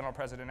accidental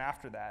president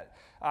after that.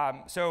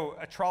 So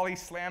a trolley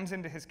slams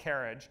into his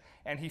carriage,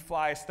 and he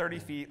flies 30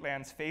 feet,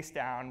 lands face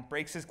down,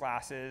 breaks his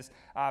glasses.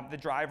 The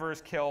driver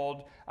is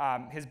killed.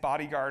 His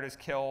bodyguard is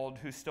killed,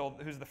 who's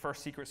the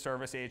first Secret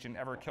Service agent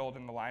ever killed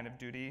in the line of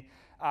duty.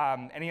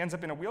 And he ends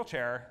up in a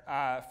wheelchair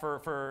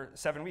for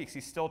 7 weeks.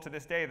 He's still, to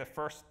this day, the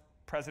first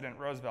President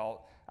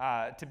Roosevelt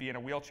to be in a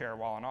wheelchair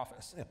while in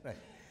office.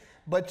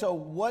 But so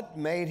what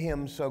made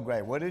him so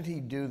great? What did he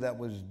do that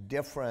was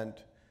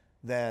different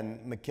than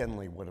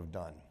McKinley would have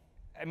done?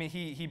 I mean,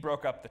 he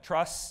broke up the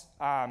trusts.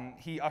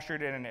 He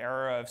ushered in an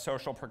era of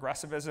social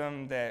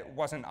progressivism that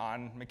wasn't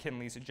on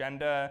McKinley's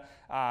agenda.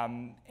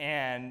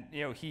 And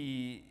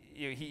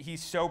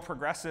he's so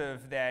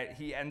progressive that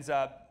he ends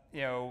up,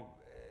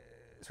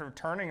 sort of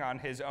turning on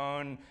his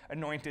own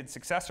anointed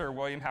successor,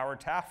 William Howard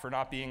Taft, for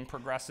not being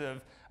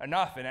progressive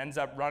enough, and ends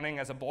up running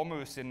as a bull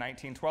moose in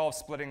 1912,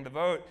 splitting the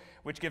vote,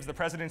 which gives the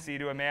presidency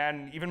to a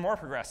man even more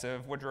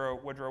progressive, Woodrow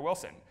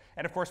Wilson.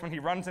 And of course, when he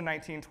runs in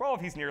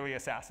 1912, he's nearly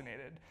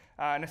assassinated.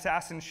 An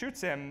assassin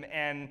shoots him,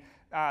 and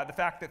the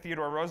fact that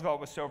Theodore Roosevelt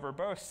was so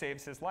verbose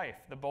saves his life.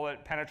 The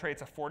bullet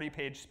penetrates a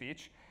 40-page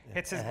speech,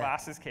 hits his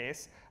glasses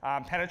case,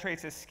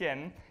 penetrates his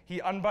skin. He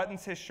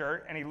unbuttons his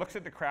shirt, and he looks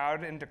at the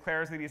crowd and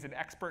declares that he's an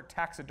expert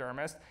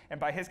taxidermist, and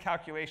by his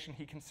calculation,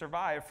 he can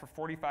survive for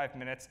 45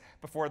 minutes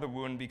before the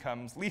wound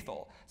becomes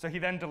lethal. So he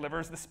then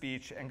delivers the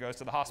speech and goes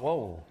to the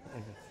hospital.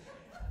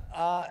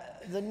 Whoa.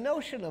 The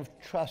notion of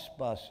trust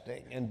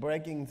busting and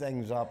breaking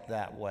things up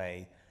that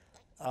way,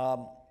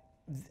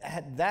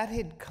 that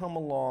had come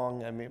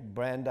along. I mean,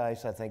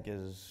 Brandeis, I think,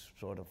 is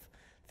sort of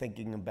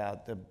thinking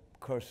about the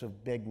curse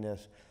of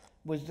bigness.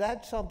 Was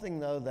that something,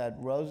 though, that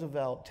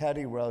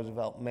Teddy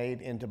Roosevelt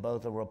made into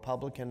both a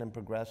Republican and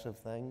progressive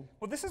thing?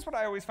 Well, this is what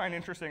I always find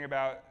interesting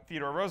about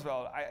Theodore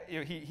Roosevelt.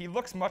 He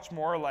looks much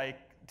more like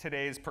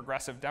today's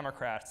progressive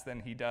Democrats than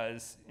he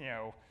does,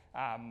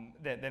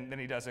 than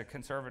he does a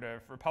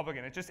conservative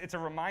Republican. It's a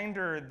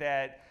reminder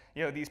that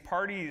these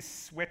parties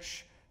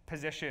switch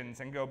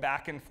positions and go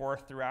back and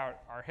forth throughout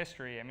our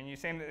history. I mean,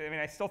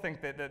 I still think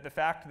that the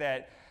fact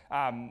that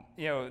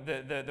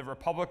the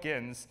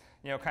Republicans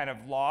kind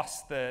of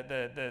lost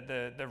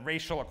the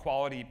racial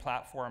equality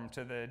platform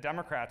to the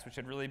Democrats, which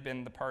had really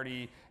been the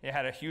party. It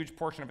had a huge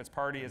portion of its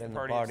party as the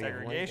party of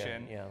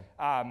segregation.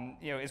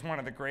 Is one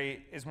of the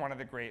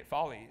great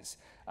follies.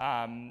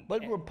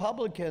 But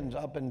Republicans,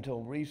 up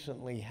until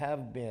recently,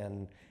 have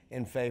been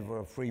in favor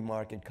of free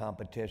market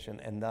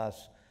competition, and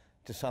thus,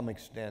 to some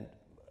extent,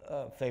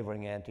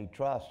 favoring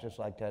antitrust, just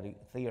like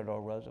Theodore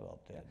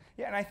Roosevelt did.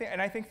 Yeah,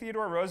 and I think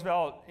Theodore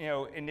Roosevelt,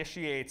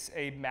 initiates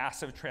a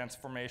massive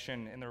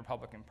transformation in the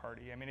Republican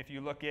Party. I mean, if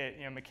you look at,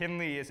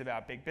 McKinley is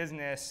about big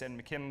business, and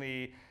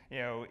McKinley,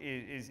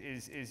 is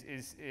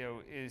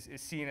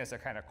seen as a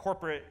kind of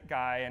corporate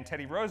guy, and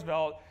Teddy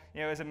Roosevelt,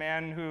 is a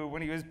man who,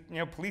 when he was,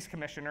 police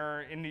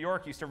commissioner in New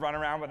York, used to run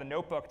around with a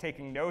notebook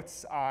taking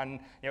notes on,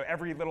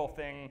 every little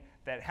thing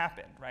that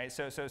happened, right?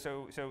 So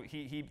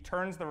he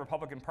turns the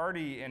Republican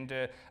Party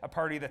into a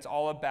party that's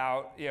all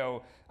about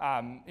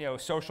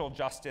social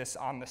justice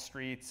on the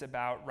streets,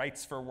 about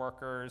rights for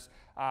workers,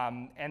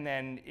 and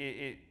then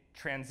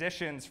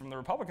transitions from the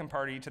Republican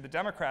Party to the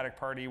Democratic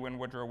Party when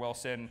Woodrow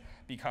Wilson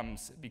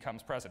becomes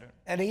president.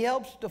 And he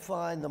helps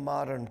define the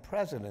modern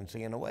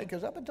presidency in a way,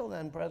 because up until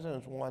then,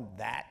 presidents weren't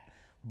that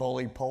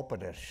bully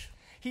pulpitish.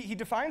 He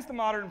defines the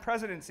modern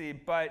presidency,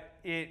 but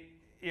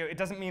it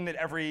doesn't mean that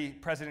every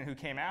president who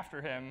came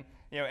after him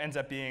ends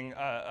up being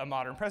a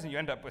modern president. You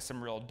end up with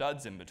some real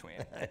duds in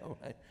between.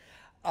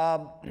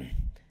 Right.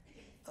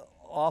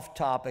 Off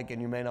topic,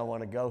 and you may not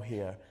want to go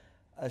here.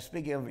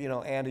 Speaking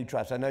of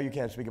antitrust, I know you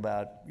can't speak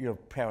about your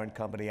parent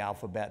company,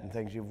 Alphabet, and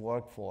things you've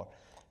worked for,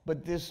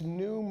 but this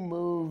new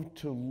move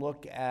to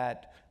look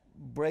at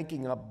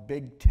breaking up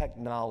big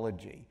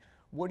technology,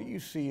 what do you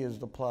see as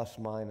the plus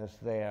minus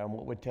there, and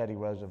what would Teddy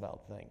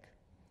Roosevelt think?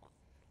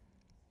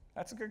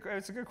 It's a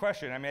good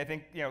question. I mean, I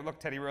think look,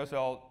 Teddy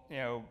Roosevelt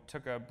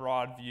took a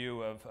broad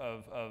view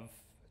of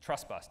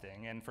trust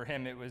busting, and for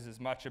him it was as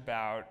much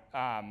about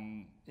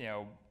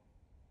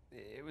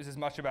it was as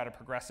much about a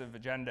progressive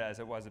agenda as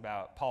it was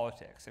about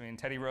politics. I mean,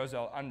 Teddy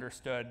Roosevelt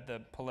understood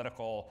the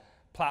political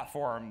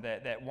platform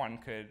that one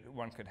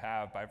could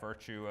have by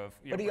virtue of.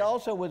 But he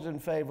also was in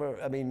favor.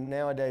 I mean,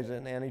 nowadays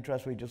in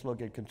antitrust we just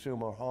look at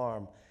consumer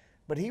harm,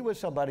 but he was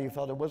somebody who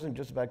felt it wasn't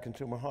just about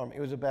consumer harm.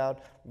 It was about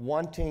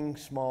wanting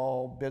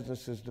small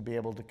businesses to be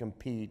able to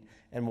compete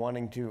and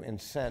wanting to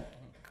incent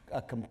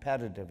a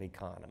competitive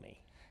economy.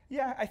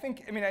 Yeah, I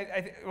think,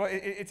 well,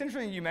 it's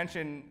interesting you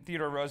mentioned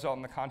Theodore Roosevelt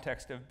in the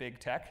context of big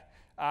tech,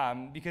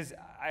 because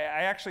I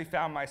actually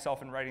found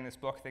myself in writing this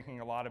book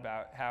thinking a lot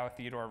about how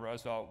Theodore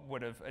Roosevelt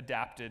would have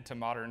adapted to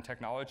modern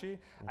technology.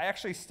 I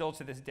actually still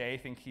to this day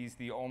think he's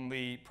the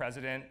only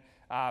president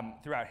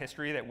throughout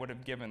history that would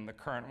have given the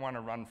current one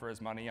a run for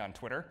his money on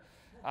Twitter.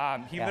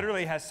 He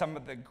literally has some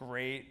of the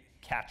great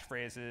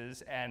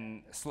catchphrases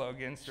and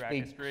slogans throughout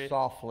history.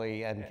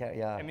 Softly and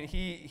yeah. I mean,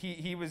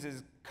 he was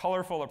as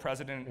colorful a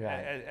president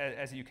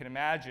as you can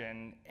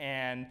imagine.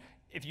 And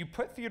if you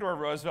put Theodore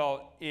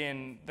Roosevelt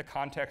in the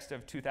context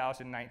of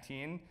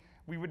 2019,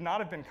 we would not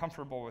have been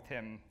comfortable with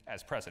him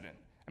as president.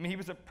 I mean, he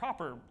was a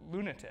proper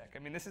lunatic. I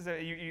mean, this is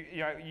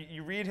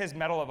you read his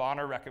Medal of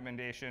Honor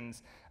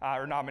recommendations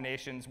or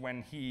nominations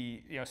when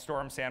he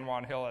stormed San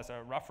Juan Hill as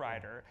a Rough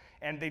Rider,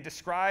 and they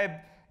describe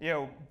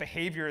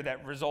behavior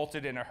that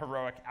resulted in a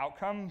heroic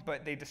outcome,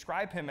 but they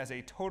describe him as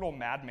a total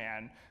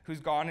madman who's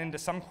gone into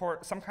some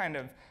kind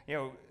of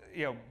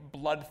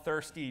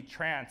bloodthirsty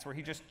trance where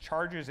he just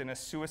charges in a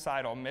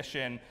suicidal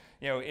mission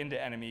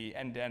into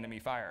enemy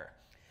fire.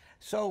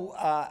 So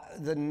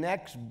the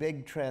next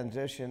big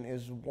transition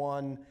is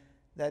one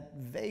that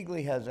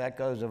vaguely has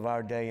echoes of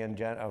our day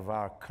and of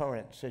our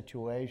current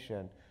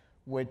situation,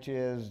 which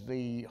is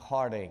the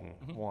Harding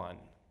one.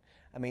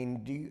 I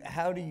mean,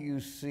 how do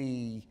you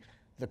see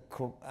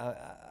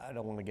I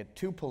don't want to get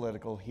too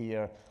political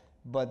here,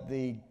 but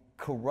the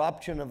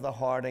corruption of the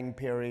Harding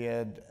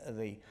period,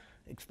 the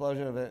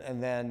explosion of it,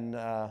 and then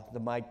the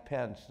Mike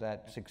Pence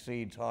that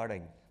succeeds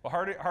Harding? Well,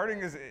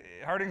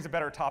 Harding's a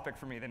better topic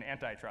for me than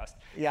antitrust.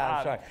 Yeah,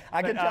 I'm sorry.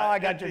 I can tell I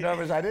got you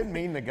nervous. I didn't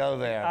mean to go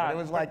there, but it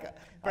was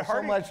I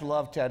so much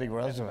love Teddy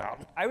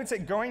Roosevelt. I would say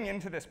going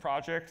into this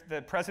project,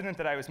 the president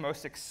that I was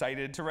most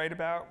excited to write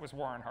about was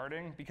Warren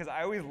Harding, because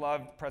I always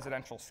loved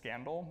presidential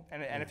scandal.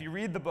 And if you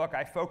read the book,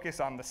 I focus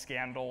on the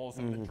scandals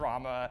and the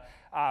drama.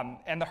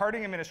 And the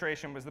Harding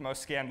administration was the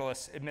most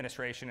scandalous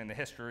administration in the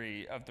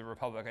history of the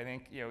Republic. I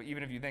think,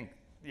 even if you think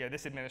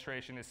this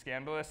administration is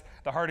scandalous,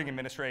 the Harding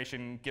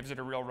administration gives it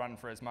a real run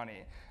for his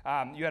money.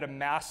 You had a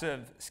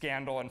massive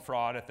scandal and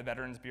fraud at the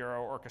Veterans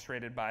Bureau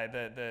orchestrated by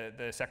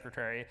the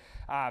secretary.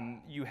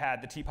 You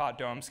had the Teapot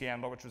Dome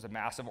scandal, which was a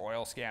massive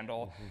oil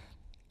scandal.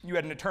 You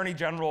had an attorney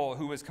general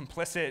who was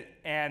complicit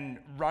and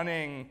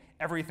running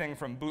everything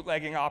from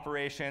bootlegging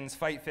operations,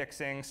 fight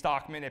fixing,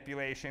 stock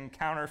manipulation,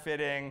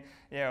 counterfeiting.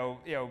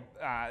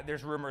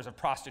 There's rumors of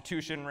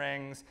prostitution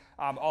rings,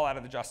 all out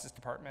of the Justice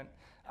Department.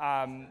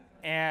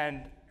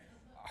 And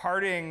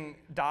Harding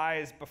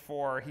dies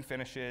before he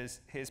finishes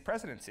his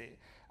presidency.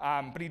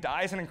 But he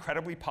dies an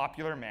incredibly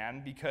popular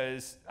man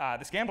because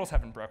the scandals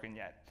haven't broken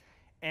yet.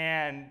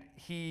 And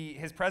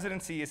his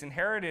presidency is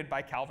inherited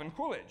by Calvin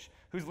Coolidge,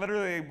 who's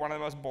literally one of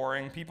the most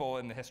boring people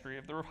in the history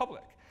of the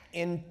Republic.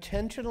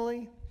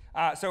 Intentionally?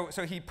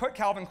 So he put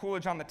Calvin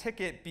Coolidge on the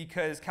ticket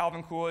because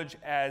Calvin Coolidge,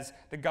 as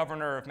the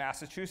governor of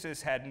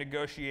Massachusetts, had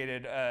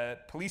negotiated a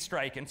police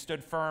strike and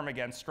stood firm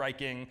against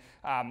striking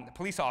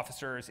police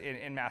officers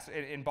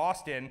in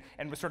Boston,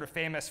 and was sort of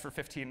famous for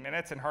 15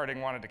 minutes, and Harding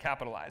wanted to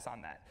capitalize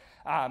on that.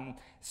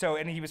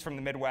 And he was from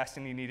the Midwest,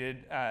 and he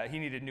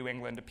needed New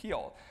England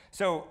appeal.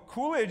 So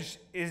Coolidge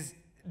is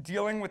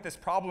dealing with this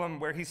problem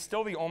where he's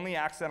still the only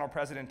accidental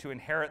president to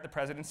inherit the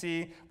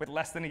presidency with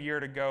less than a year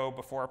to go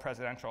before a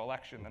presidential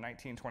election, the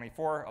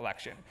 1924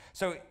 election.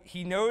 So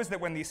he knows that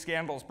when these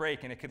scandals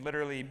break, and it could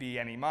literally be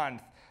any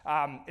month,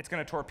 it's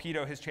going to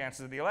torpedo his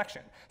chances of the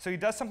election. So he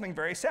does something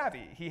very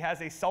savvy. He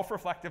has a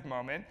self-reflective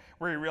moment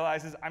where he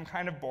realizes, I'm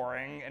kind of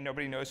boring and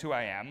nobody knows who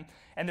I am.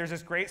 And there's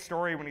this great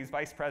story when he's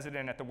vice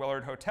president at the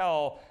Willard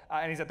Hotel,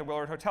 and he's at the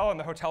Willard Hotel and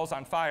the hotel's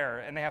on fire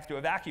and they have to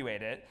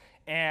evacuate it.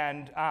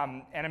 and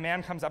a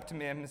man comes up to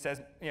him and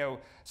says,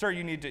 sir,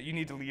 you need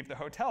to leave the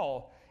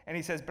hotel. And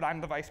he says, but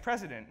I'm the vice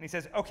president. And he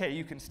says, okay,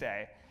 you can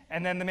stay.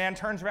 And then the man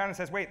turns around and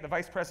says, wait, the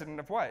vice president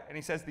of what? And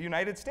he says, the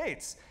United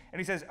States. And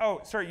he says, oh,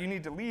 sir, you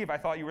need to leave. I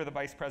thought you were the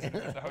vice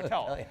president of the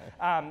hotel.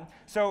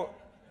 So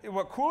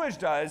what Coolidge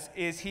does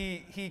is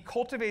he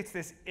cultivates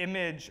this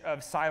image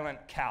of Silent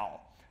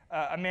Cal,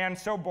 a man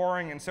so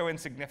boring and so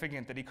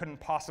insignificant that he couldn't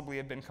possibly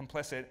have been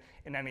complicit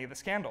in any of the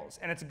scandals.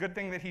 And it's a good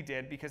thing that he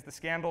did, because the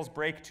scandals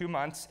break 2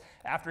 months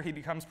after he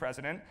becomes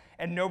president,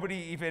 and nobody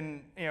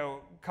even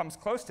comes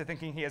close to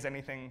thinking he has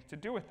anything to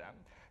do with them.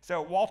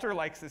 So Walter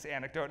likes this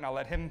anecdote, and I'll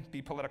let him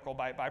be political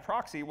by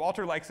proxy.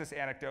 Walter likes this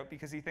anecdote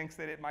because he thinks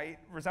that it might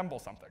resemble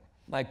something.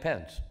 Mike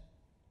Pence.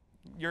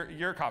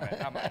 Your comment,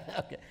 not mine.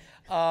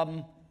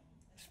 Okay.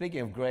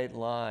 Speaking of great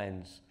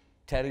lines,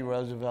 Teddy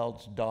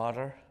Roosevelt's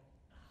daughter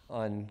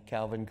on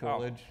Calvin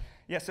Coolidge. Oh.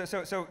 Yeah,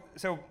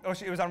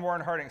 it was on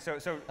Warren Harding. So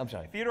I'm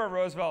sorry. Theodore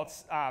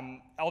Roosevelt's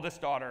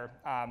eldest daughter,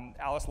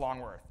 Alice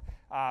Longworth,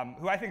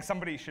 who I think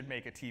somebody should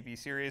make a TV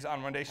series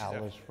on one day.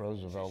 Alice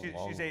Roosevelt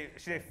Longworth.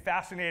 She's a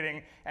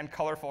fascinating and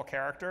colorful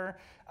character.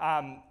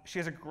 She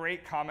has a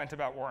great comment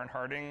about Warren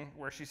Harding,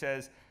 where she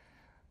says,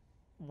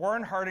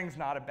 Warren Harding's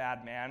not a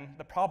bad man.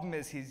 The problem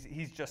is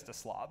he's just a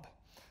slob.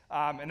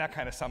 And that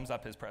kind of sums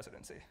up his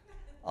presidency.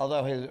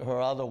 Although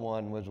her other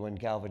one was when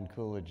Calvin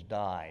Coolidge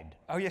died.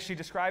 Oh yeah, she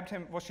described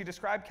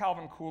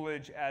Calvin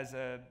Coolidge as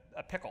a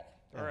pickle,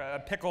 or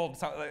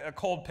a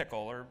cold pickle,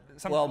 or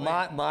something. Well,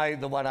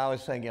 the one I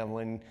was thinking of,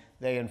 when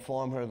they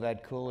inform her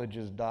that Coolidge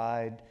has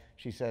died,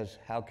 she says,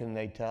 "How can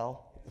they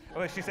tell?"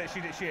 Well, she said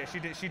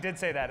she did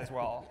say that as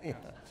well. Yeah,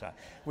 sorry.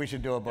 We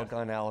should do a book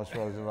on Alice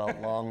Roosevelt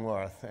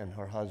Longworth and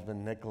her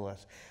husband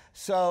Nicholas.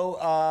 So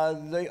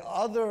the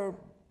other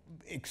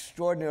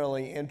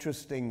extraordinarily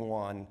interesting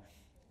one,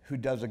 who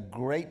does a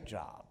great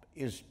job,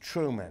 is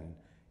Truman,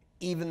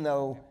 even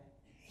though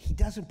he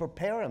doesn't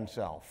prepare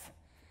himself.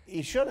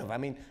 He should have. I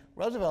mean,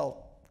 Roosevelt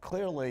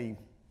clearly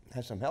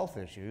has some health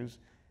issues,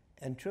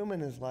 and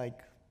Truman is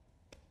like...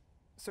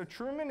 So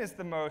Truman is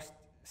the most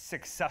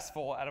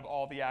successful out of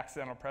all the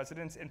accidental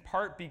presidents, in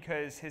part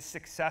because his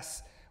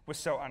success was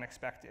so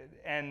unexpected.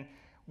 And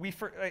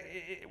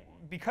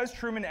because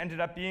Truman ended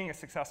up being a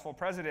successful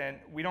president,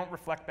 we don't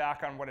reflect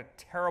back on what a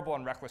terrible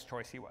and reckless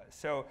choice he was.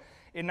 So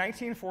in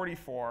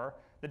 1944,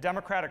 the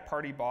Democratic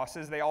Party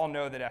bosses, they all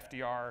know that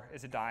FDR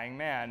is a dying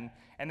man,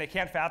 and they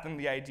can't fathom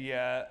the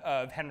idea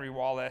of Henry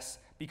Wallace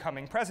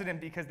becoming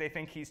president because they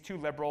think he's too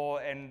liberal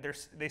and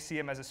they see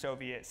him as a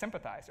Soviet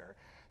sympathizer.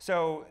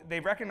 So they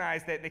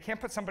recognize that they can't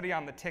put somebody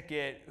on the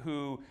ticket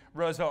who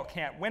Roosevelt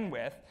can't win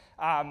with,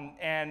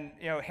 and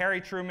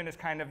Harry Truman is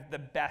kind of the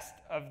best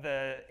of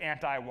the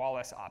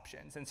anti-Wallace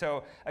options. And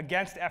so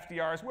against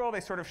FDR's will,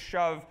 they sort of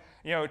shove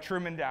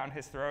Truman down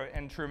his throat,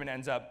 and Truman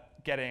ends up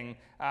getting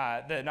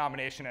the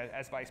nomination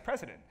as vice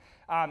president.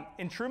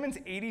 In Truman's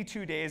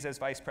 82 days as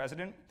vice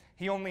president,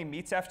 he only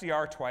meets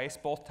FDR twice,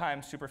 both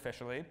times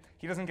superficially.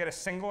 He doesn't get a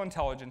single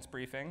intelligence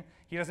briefing.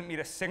 He doesn't meet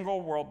a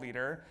single world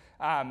leader.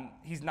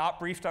 He's not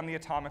briefed on the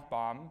atomic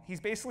bomb.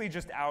 He's basically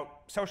just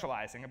out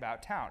socializing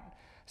about town.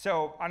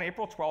 So on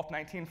April 12th,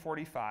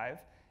 1945,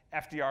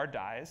 FDR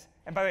dies.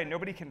 And by the way,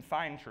 nobody can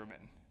find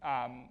Truman.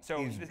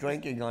 He's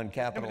drinking on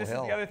Capitol Hill. This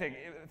is the other thing.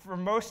 For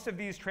most of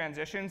these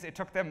transitions, it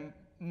took them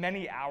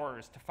many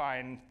hours to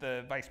find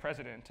the vice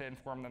president to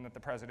inform them that the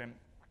president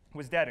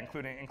was dead,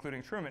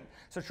 including Truman.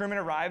 So Truman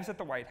arrives at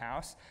the White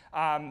House,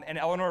 and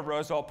Eleanor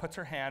Roosevelt puts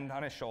her hand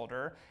on his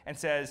shoulder and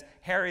says,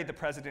 "Harry, the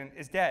president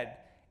is dead."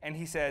 And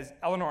he says,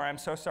 "Eleanor, I'm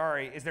so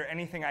sorry. Is there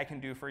anything I can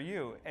do for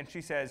you?" And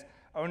she says,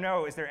 "Oh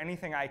no, is there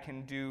anything I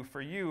can do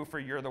for you, for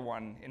you're the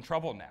one in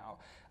trouble now?"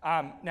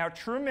 Now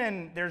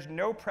Truman, there's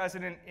no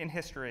president in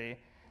history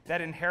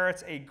that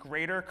inherits a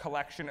greater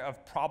collection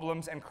of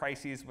problems and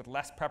crises with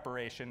less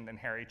preparation than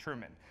Harry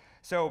Truman.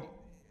 So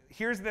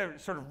here's the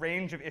sort of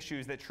range of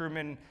issues that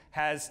Truman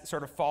has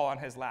sort of fall on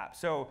his lap.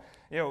 So,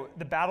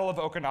 the Battle of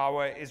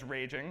Okinawa is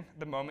raging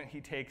the moment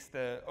he takes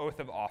the oath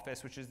of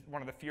office, which is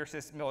one of the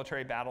fiercest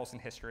military battles in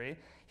history.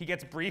 He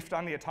gets briefed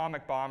on the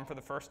atomic bomb for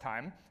the first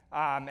time,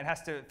 and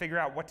has to figure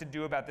out what to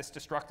do about this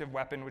destructive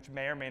weapon, which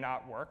may or may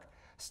not work.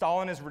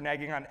 Stalin is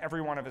reneging on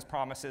every one of his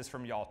promises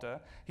from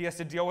Yalta. He has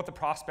to deal with the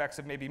prospects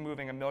of maybe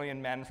moving 1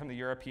 million men from the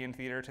European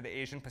theater to the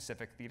Asian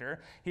Pacific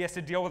theater. He has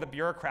to deal with a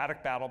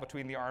bureaucratic battle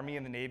between the Army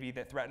and the Navy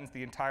that threatens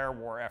the entire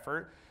war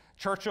effort.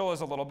 Churchill is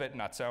a little bit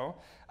nutso.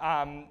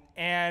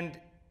 And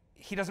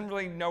he doesn't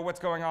really know what's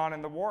going on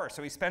in the war.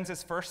 So he spends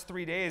his first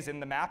 3 days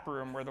in the map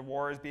room where the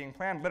war is being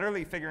planned,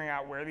 literally figuring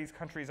out where these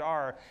countries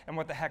are and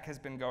what the heck has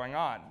been going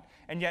on.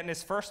 And yet in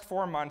his first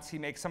 4 months, he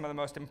makes some of the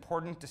most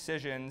important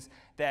decisions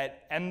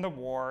that end the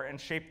war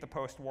and shape the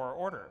post-war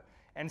order.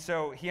 And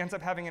so he ends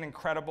up having an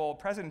incredible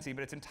presidency,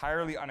 but it's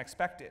entirely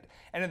unexpected.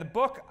 And in the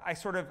book,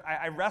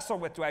 I wrestle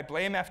with, do I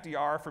blame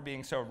FDR for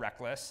being so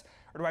reckless?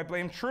 Or do I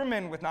blame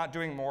Truman with not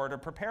doing more to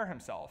prepare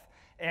himself?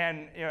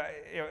 And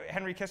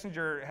Henry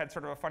Kissinger had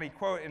sort of a funny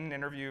quote in an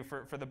interview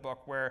for the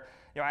book where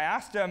I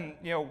asked him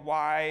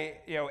why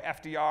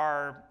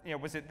FDR,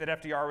 was it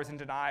that FDR was in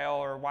denial,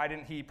 or why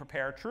didn't he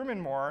prepare Truman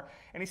more?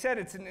 And he said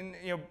it's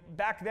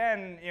back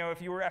then,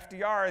 if you were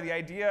FDR, the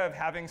idea of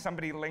having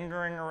somebody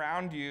lingering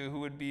around you who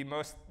would be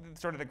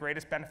sort of the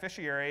greatest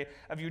beneficiary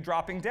of you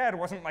dropping dead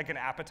wasn't like an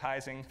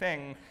appetizing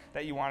thing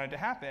that you wanted to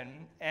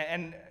happen.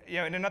 And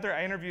in another,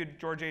 I interviewed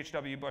George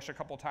H.W. Bush a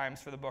couple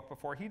times for the book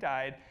before he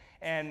died.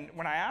 And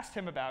when I asked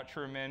him about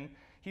Truman,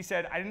 he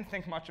said, I didn't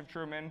think much of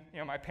Truman.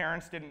 My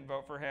parents didn't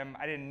vote for him.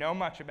 I didn't know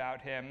much about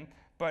him.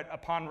 But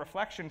upon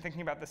reflection,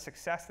 thinking about the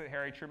success that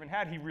Harry Truman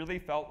had, he really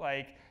felt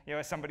like,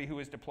 as somebody who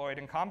was deployed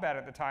in combat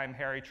at the time,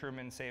 Harry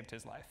Truman saved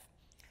his life.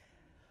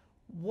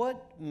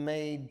 What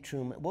made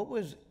Truman, what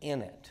was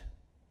in it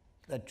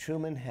that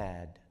Truman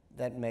had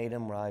that made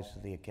him rise to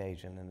the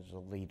occasion and as a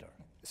leader?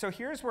 So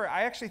here's where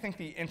I actually think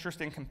the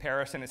interesting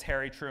comparison is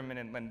Harry Truman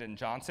and Lyndon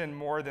Johnson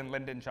more than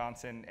Lyndon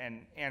Johnson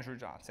and Andrew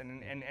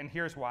Johnson. And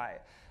here's why.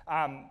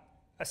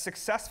 A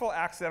successful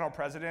accidental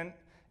president,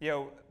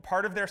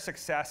 part of their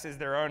success is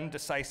their own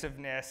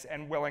decisiveness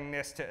and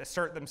willingness to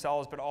assert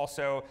themselves, but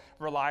also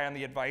rely on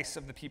the advice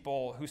of the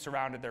people who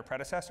surrounded their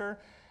predecessor.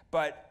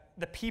 But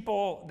the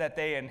people that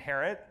they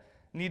inherit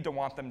need to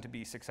want them to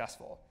be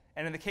successful.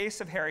 And in the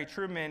case of Harry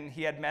Truman,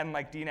 he had men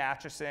like Dean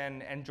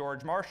Acheson and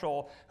George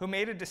Marshall who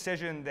made a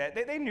decision that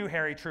they knew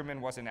Harry Truman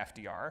was an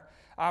FDR,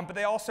 but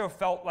they also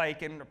felt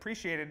like and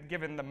appreciated,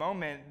 given the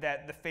moment,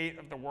 that the fate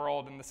of the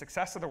world and the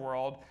success of the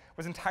world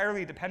was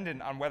entirely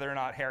dependent on whether or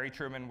not Harry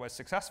Truman was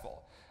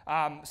successful.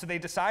 So they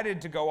decided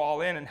to go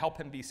all in and help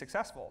him be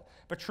successful.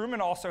 But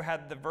Truman also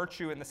had the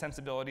virtue and the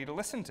sensibility to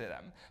listen to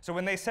them. So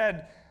when they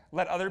said,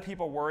 let other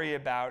people worry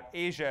about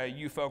Asia,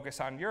 you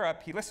focus on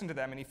Europe, he listened to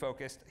them and he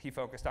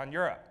focused on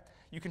Europe.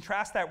 You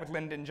contrast that with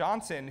Lyndon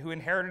Johnson, who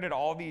inherited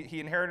all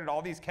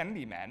these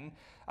Kennedy men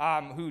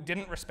who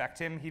didn't respect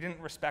him. He didn't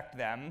respect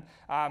them.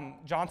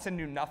 Johnson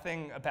knew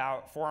nothing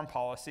about foreign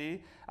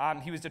policy.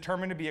 He was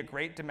determined to be a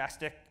great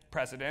domestic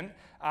president,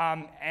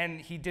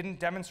 and he didn't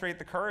demonstrate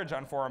the courage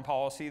on foreign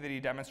policy that he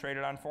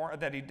demonstrated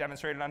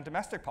on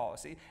domestic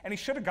policy. And he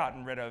should have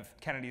gotten rid of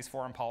Kennedy's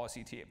foreign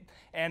policy team.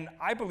 And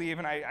I believe,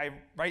 and I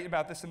write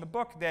about this in the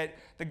book, that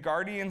the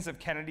guardians of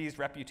Kennedy's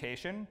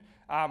reputation,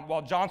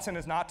 while Johnson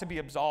is not to be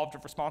absolved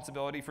of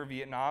responsibility for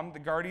Vietnam, the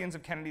guardians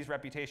of Kennedy's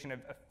reputation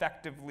have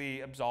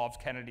effectively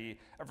absolved Kennedy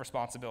of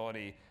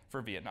responsibility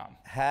for Vietnam.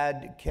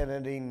 Had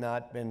Kennedy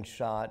not been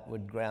shot,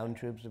 would ground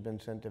troops have been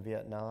sent to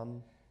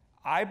Vietnam?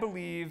 I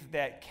believe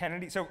that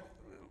Kennedy, so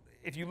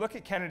if you look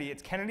at Kennedy,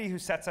 it's Kennedy who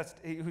starts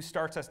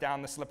us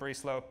down the slippery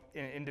slope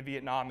into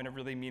Vietnam in a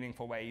really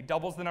meaningful way. He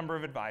doubles the number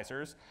of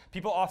advisors.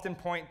 People often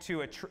point to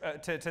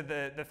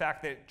the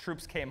fact that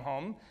troops came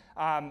home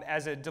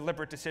as a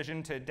deliberate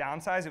decision to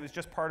downsize. It was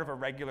just part of a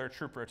regular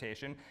troop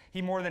rotation.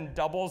 He more than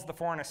doubles the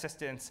foreign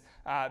assistance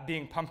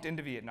being pumped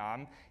into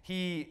Vietnam.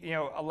 He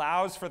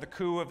allows for the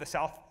coup of the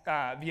South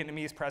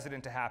Vietnamese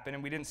president to happen,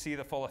 and we didn't see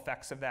the full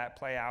effects of that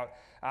play out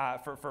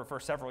for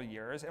several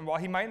years. And while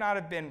he might not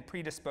have been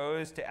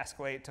predisposed to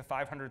escalate to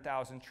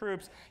 500,000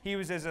 troops, he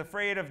was as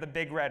afraid of the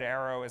big red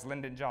arrow as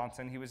Lyndon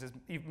Johnson. He was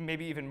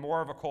maybe even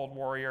more of a cold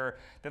warrior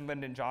than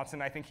Lyndon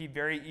Johnson. I think he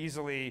very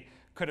easily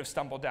could have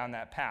stumbled down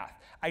that path.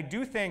 I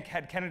do think,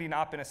 had Kennedy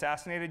not been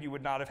assassinated, you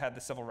would not have had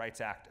the Civil Rights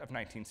Act of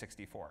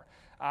 1964.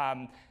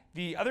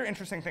 The other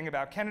interesting thing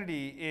about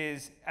Kennedy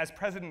is, as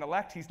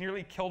president-elect, he's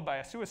nearly killed by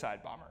a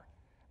suicide bomber.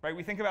 Right?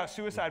 We think about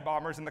suicide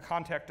bombers in the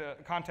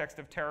context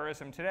of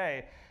terrorism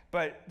today,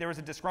 but there was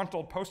a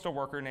disgruntled postal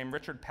worker named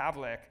Richard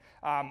Pavlik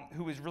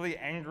who was really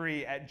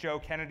angry at Joe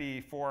Kennedy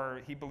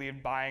for, he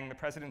believed, buying the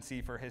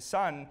presidency for his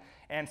son.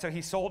 And so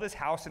he sold his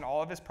house and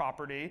all of his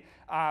property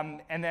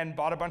and then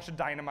bought a bunch of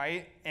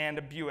dynamite and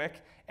a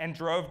Buick and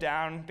drove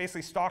down,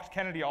 basically stalked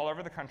Kennedy all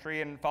over the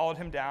country and followed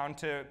him down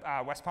to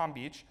West Palm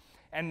Beach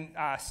and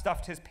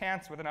stuffed his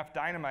pants with enough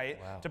dynamite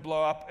to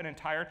blow up an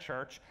entire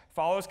church,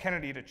 follows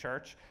Kennedy to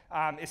church,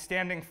 is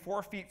standing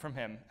 4 feet from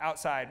him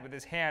outside with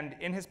his hand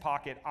in his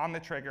pocket on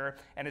the trigger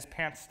and his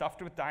pants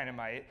stuffed with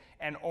dynamite,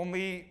 and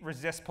only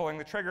resists pulling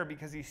the trigger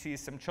because he sees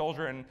some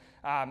children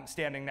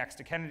standing next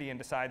to Kennedy and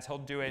decides he'll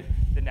do it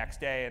the next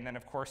day. And then,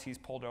 of course, he's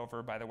pulled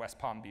over by the West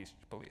Palm Beach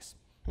police.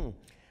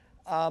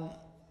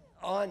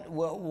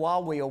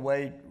 While we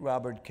await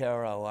Robert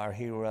Caro, our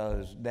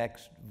hero's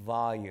next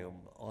volume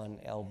on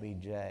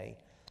LBJ,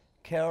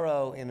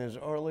 Caro, in his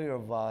earlier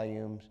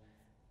volumes,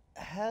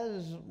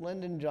 has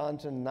Lyndon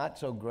Johnson not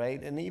so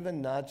great and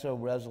even not so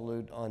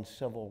resolute on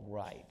civil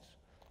rights.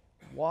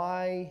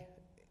 Why,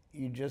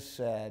 you just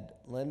said,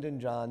 Lyndon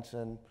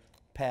Johnson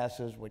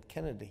passes what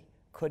Kennedy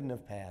couldn't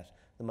have passed,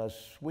 the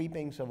most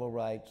sweeping civil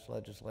rights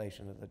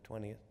legislation of the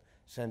 20th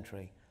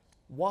century.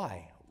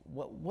 Why?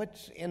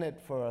 What's in it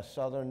for a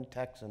Southern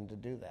Texan to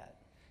do that?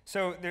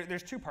 So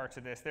there's two parts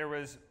of this. There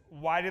was,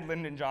 why did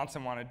Lyndon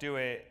Johnson want to do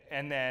it?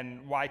 And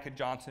then why could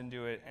Johnson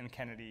do it and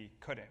Kennedy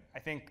couldn't? I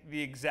think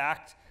the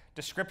exact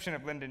description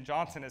of Lyndon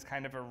Johnson as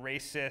kind of a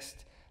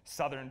racist,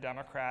 Southern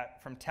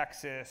Democrat from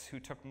Texas who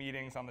took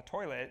meetings on the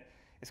toilet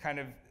is kind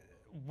of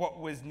what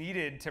was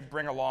needed to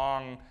bring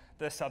along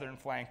the southern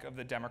flank of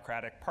the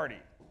Democratic Party.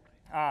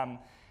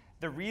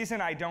 The reason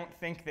I don't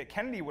think that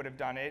Kennedy would have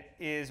done it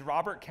is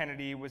Robert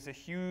Kennedy was a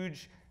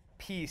huge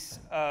piece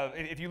of,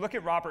 if you look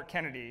at Robert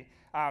Kennedy,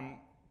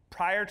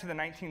 prior to the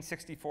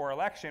 1964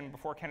 election,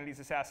 before Kennedy's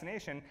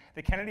assassination,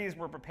 the Kennedys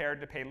were prepared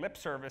to pay lip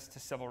service to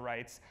civil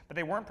rights, but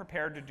they weren't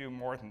prepared to do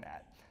more than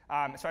that.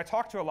 So I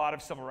talked to a lot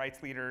of civil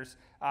rights leaders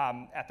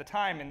at the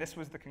time, and this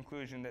was the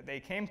conclusion that they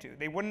came to.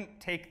 They wouldn't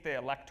take the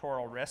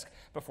electoral risk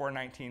before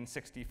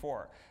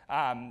 1964.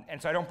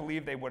 And so I don't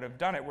believe they would have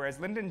done it. Whereas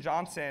Lyndon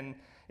Johnson,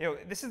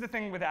 this is the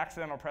thing with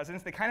accidental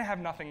presidents, they kind of have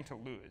nothing to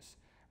lose,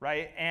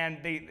 right?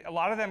 And a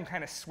lot of them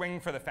kind of swing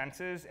for the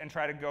fences and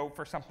try to go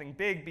for something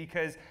big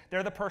because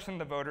they're the person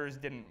the voters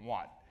didn't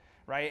want.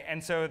 Right?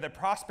 And so the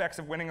prospects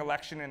of winning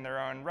election in their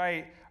own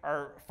right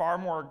are far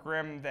more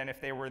grim than if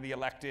they were the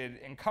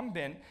elected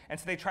incumbent. And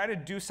so they try to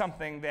do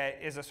something that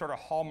is a sort of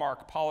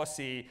hallmark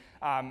policy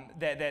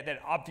that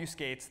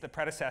obfuscates the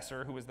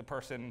predecessor, who was the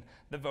person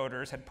the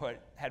voters had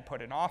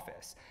put in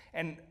office.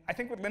 And I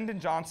think with Lyndon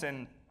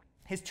Johnson,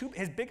 his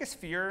biggest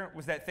fear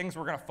was that things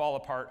were going to fall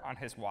apart on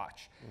his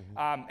watch.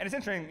 And it's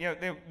interesting,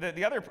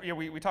 the other,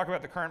 we talk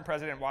about the current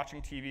president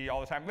watching TV all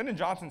the time. Lyndon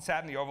Johnson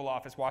sat in the Oval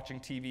Office watching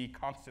TV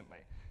constantly.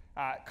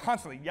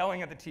 Constantly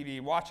yelling at the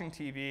TV, watching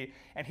TV,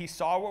 and he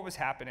saw what was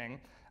happening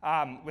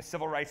with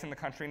civil rights in the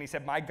country, and he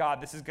said, "My God,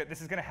 this is going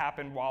to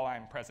happen while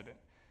I'm president."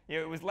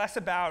 It was less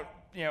about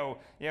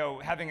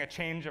having a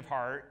change of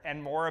heart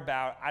and more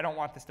about, I don't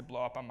want this to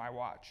blow up on my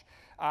watch.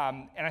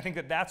 And I think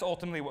that that's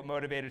ultimately what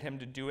motivated him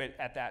to do it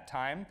at that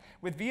time.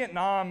 With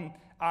Vietnam,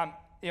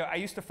 I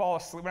used to fall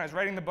asleep when I was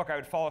writing the book. I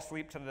would fall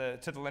asleep to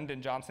the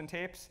Lyndon Johnson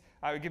tapes.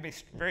 It would give me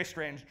very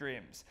strange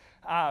dreams.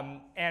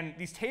 And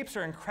these tapes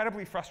are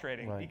incredibly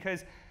frustrating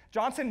because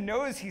Johnson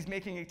knows he's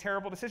making a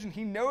terrible decision.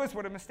 He knows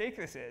what a mistake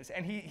this is.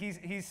 And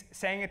he's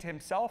saying it to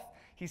himself.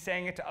 He's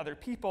saying it to other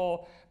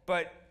people.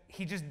 But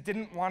he just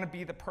didn't want to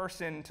be the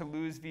person to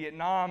lose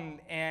Vietnam.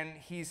 And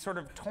he's sort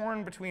of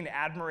torn between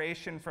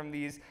admiration from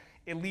these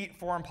elite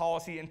foreign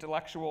policy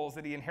intellectuals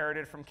that he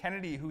inherited from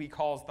Kennedy, who he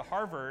calls the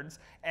Harvards,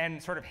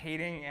 and sort of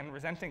hating and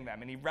resenting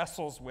them. And he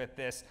wrestles with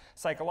this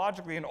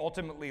psychologically and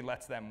ultimately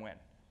lets them win.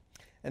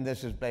 And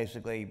this is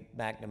basically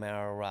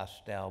McNamara,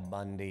 Rostel,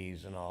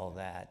 Bundy's, and all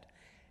that.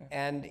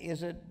 And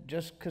is it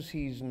just because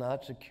he's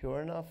not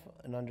secure enough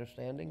in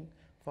understanding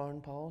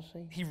foreign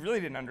policy? He really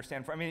didn't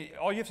understand. I mean,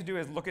 all you have to do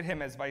is look at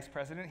him as vice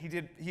president.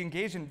 He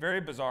engaged in very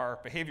bizarre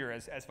behavior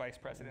as vice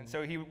president.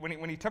 So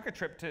when he took a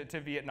trip to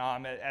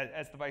Vietnam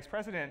as the vice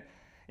president,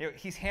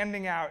 he's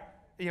handing out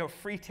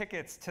free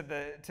tickets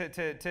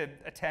to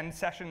attend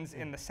sessions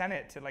in the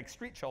Senate to like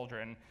street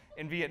children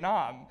in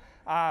Vietnam.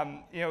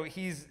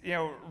 He's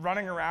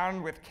running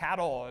around with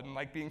cattle and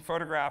like being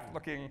photographed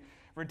looking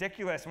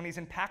ridiculous. When he's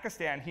in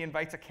Pakistan, he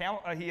invites a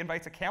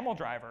camel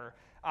driver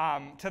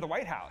to the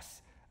White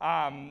House.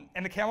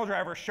 And the camel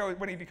driver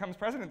when he becomes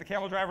president, the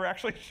camel driver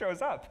actually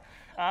shows up.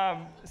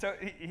 So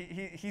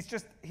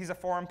he's a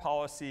foreign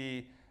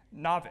policy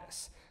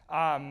novice.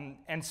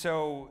 And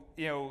so,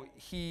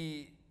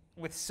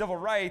 with civil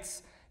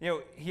rights,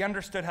 he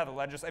understood how the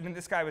legislature,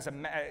 this guy was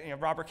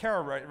Robert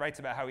Caro writes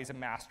about how he's a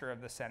master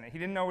of the Senate. He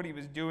didn't know what he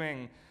was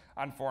doing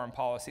on foreign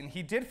policy. And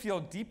he did feel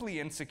deeply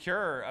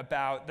insecure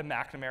about the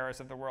McNamaras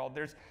of the world.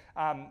 There's,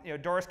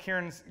 Doris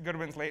Kearns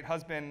Goodwin's late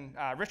husband,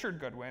 Richard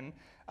Goodwin,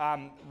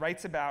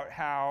 writes about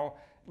how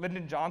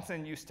Lyndon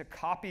Johnson used to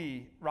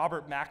copy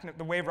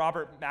the way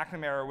Robert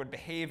McNamara would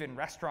behave in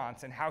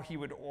restaurants and how he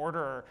would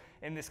order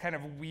in this kind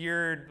of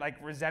weird like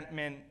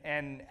resentment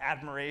and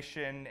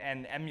admiration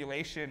and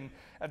emulation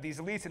of these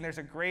elites. And there's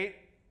a great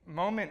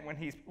moment when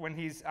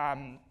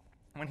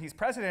he's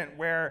president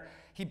where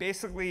he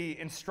basically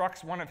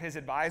instructs one of his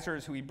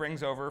advisors who he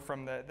brings over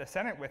from the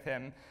Senate with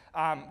him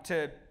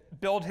to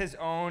build his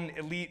own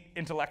elite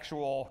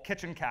intellectual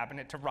kitchen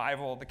cabinet to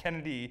rival the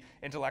Kennedy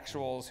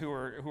intellectuals who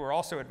are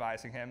also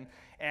advising him.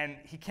 And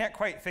he can't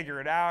quite figure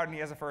it out, and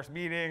he has a first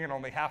meeting, and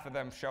only half of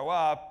them show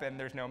up, and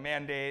there's no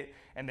mandate,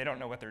 and they don't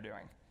know what they're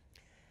doing.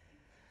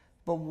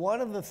 But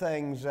one of the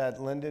things that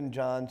Lyndon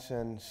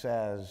Johnson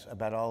says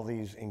about all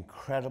these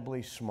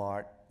incredibly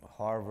smart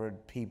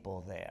Harvard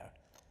people there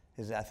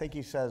is, I think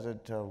he says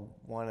it to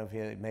one of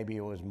his, maybe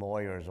it was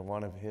Moyers or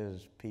one of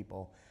his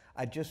people,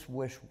 I just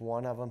wish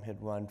one of them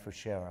had run for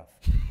sheriff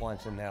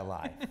once in their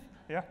life.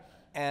 Yeah.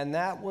 And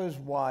that was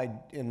why,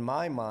 in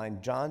my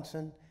mind,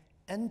 Johnson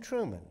and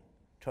Truman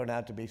turned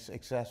out to be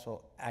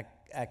successful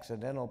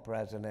accidental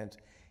presidents,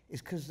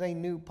 is because they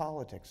knew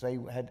politics. They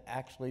had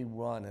actually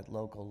run at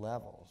local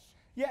levels.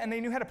 Yeah, and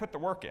they knew how to put the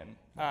work in.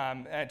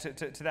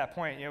 To that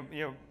point,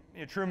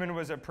 Truman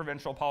was a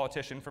provincial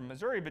politician from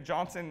Missouri, but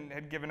Johnson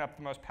had given up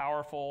the most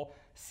powerful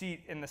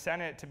seat in the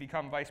Senate to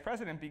become vice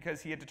president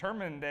because he had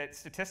determined that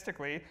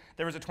statistically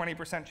there was a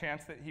 20%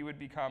 chance that he would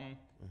become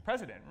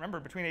president. Remember,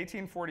 between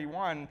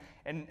 1841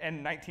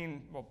 and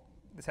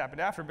this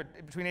happened after, but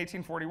between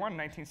 1841 and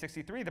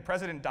 1963, the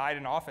president died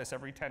in office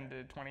every 10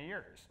 to 20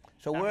 years.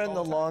 So we're in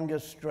the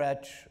longest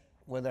stretch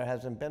where there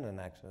hasn't been an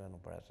accidental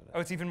president. Oh,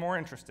 it's even more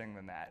interesting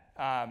than that.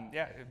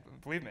 Yeah,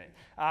 believe me.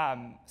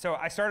 So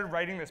I started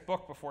writing this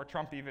book before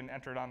Trump even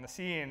entered on the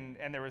scene,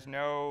 and there was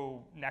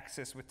no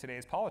nexus with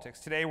today's politics.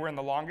 Today, we're in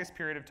the longest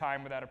period of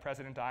time without a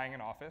president dying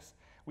in office.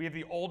 We have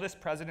the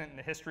oldest president in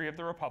the history of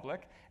the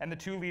Republic, and the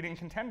two leading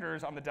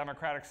contenders on the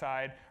Democratic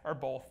side are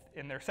both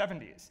in their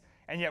 70s.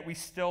 And yet we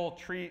still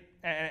treat,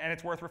 and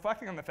it's worth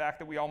reflecting on the fact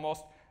that we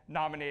almost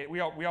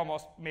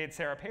made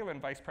Sarah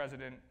Palin vice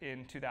president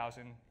in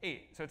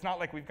 2008. So it's not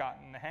like we've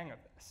gotten the hang of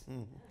this.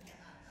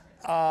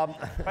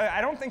 But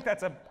I don't think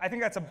I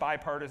think that's a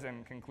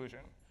bipartisan conclusion.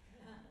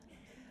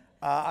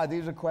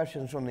 These are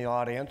questions from the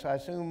audience. I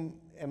assume,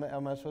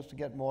 am I supposed to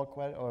get more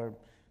questions, or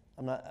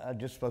I'm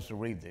just supposed to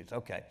read these?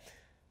 Okay.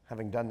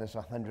 Having done this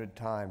 100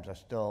 times, I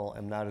still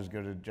am not as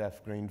good as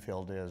Jeff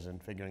Greenfield is in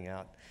figuring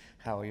out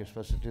how you're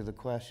supposed to do the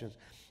questions.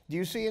 Do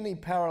you see any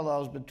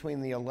parallels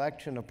between the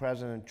election of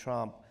President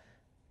Trump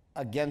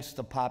against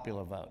the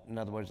popular vote, in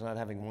other words, not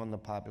having won the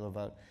popular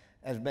vote,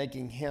 as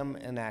making him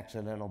an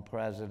accidental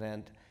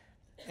president?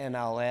 And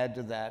I'll add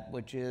to that,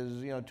 which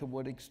is, to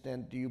what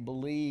extent do you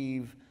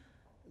believe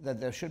that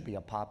there should be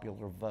a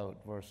popular vote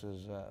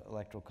versus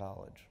electoral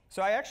college?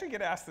 So I actually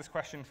get asked this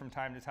question from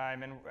time to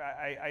time, and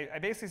I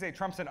basically say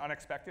Trump's an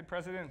unexpected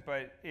president,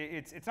 but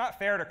it's not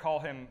fair to call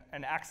him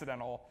an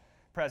accidental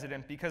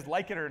president, because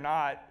like it or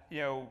not,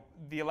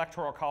 the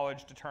Electoral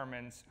College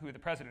determines who the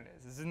president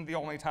is. This isn't the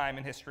only time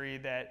in history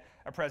that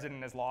a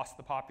president has lost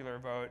the popular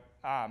vote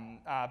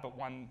but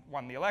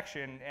won the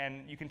election,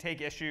 and you can take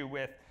issue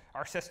with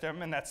our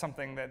system, and that's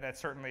something that's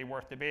certainly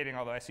worth debating,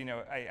 although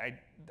I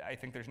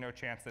think there's no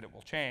chance that it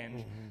will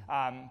change.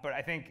 But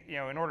I think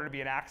in order to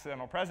be an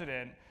accidental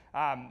president,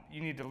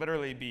 you need to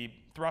literally be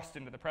thrust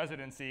into the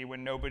presidency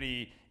when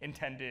nobody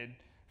intended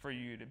for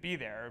you to be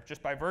there.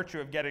 Just by virtue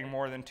of getting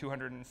more than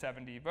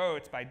 270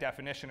 votes, by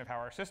definition of how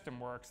our system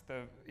works,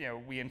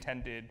 we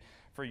intended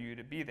for you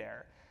to be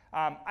there.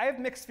 I have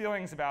mixed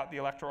feelings about the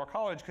Electoral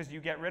College, because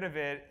you get rid of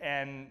it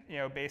and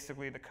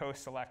basically the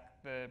coasts elect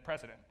the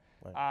president.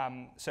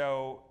 Right.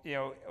 So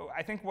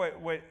I think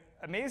what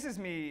amazes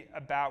me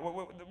about,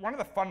 one of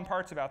the fun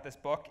parts about this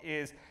book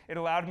is it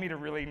allowed me to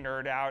really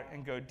nerd out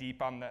and go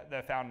deep on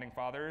the founding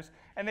fathers.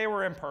 And they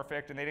were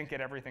imperfect and they didn't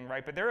get everything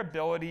right, but their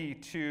ability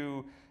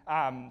to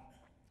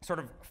sort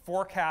of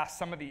forecast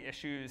some of the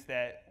issues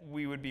that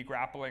we would be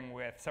grappling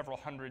with several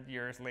hundred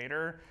years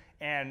later,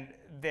 and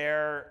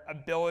their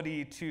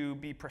ability to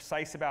be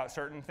precise about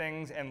certain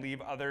things and leave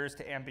others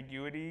to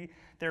ambiguity,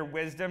 their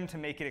wisdom to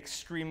make it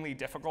extremely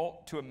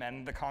difficult to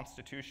amend the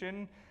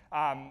Constitution,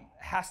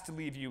 has to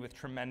leave you with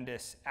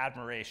tremendous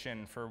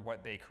admiration for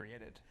what they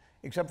created.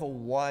 Except for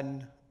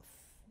one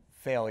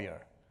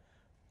failure,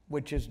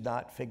 which is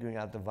not figuring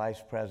out the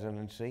vice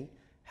presidency,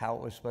 how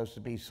it was supposed to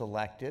be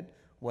selected,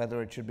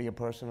 whether it should be a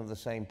person of the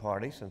same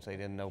party, since they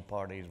didn't know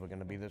parties were going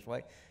to be this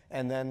way,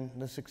 and then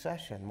the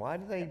succession. Why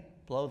did they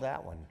blow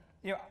that one?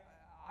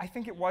 I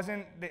think it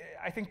wasn't,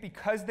 I think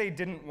because they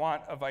didn't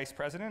want a vice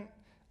president,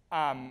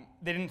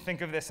 they didn't think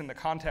of this in the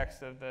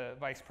context of the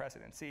vice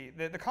presidency.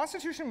 The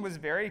Constitution was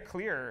very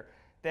clear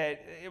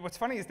that, what's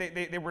funny is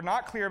they were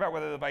not clear about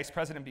whether the vice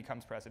president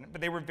becomes president, but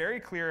they were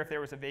very clear if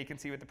there was a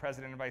vacancy with the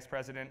president and vice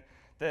president,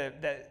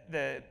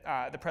 the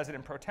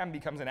president pro tem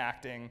becomes an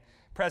acting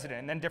president.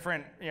 And then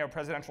different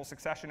presidential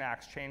succession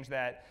acts change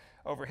that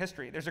over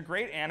history. There's a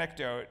great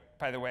anecdote,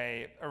 by the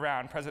way,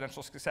 around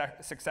presidential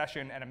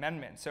succession and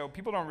amendment. So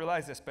people don't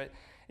realize this, but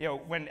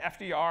when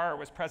FDR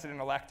was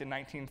president-elect in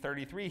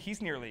 1933,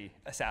 he's nearly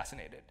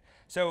assassinated.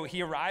 So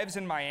he arrives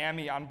in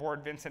Miami on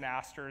board Vincent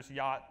Astor's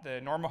yacht, the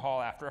Norma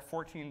after a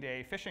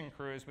 14-day fishing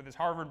cruise with his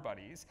Harvard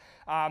buddies.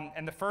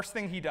 And the first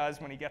thing he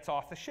does when he gets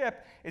off the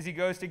ship is he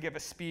goes to give a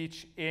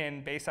speech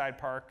in Bayside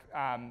Park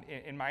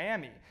in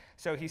Miami.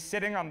 So he's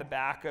sitting on the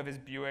back of his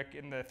Buick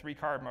in the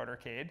 3-car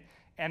motorcade,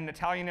 and an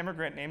Italian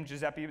immigrant named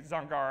Giuseppe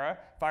Zangara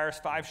fires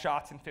 5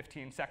 shots in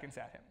 15 seconds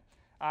at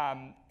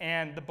him.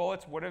 And the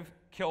bullets would have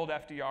killed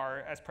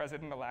FDR as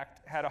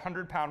president-elect had a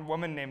 100-pound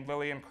woman named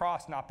Lillian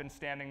Cross not been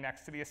standing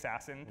next to the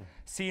assassin,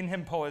 seen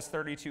him pull his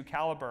 .32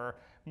 caliber,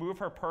 move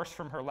her purse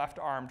from her left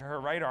arm to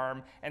her right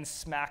arm, and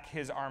smack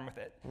his arm with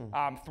it,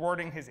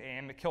 thwarting his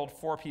aim. It killed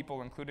 4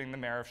 people, including the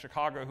mayor of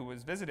Chicago who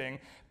was visiting,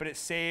 but it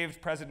saved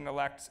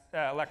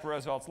President-elect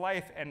Roosevelt's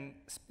life and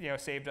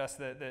saved us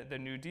the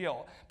New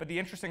Deal. But the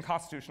interesting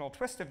constitutional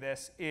twist of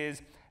this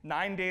is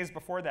 9 days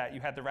before that,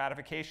 you had the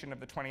ratification of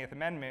the 20th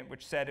Amendment,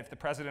 which said if the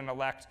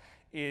president-elect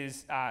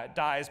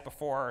dies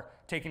before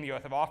taking the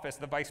oath of office,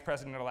 the vice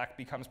president-elect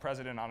becomes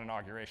president on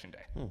Inauguration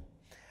Day.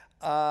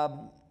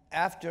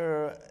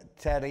 After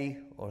Teddy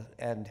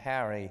and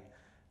Harry,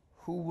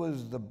 who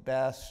was the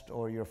best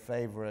or your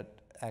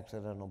favorite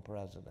accidental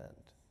president?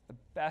 The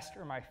best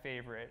or my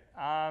favorite?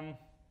 I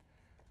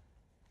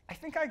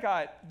think I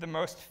got the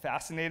most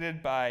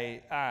fascinated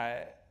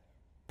by,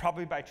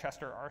 probably by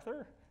Chester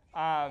Arthur.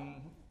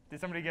 Did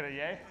somebody get a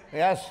yay?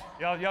 Yes.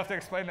 You'll have to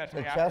explain that to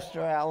The me.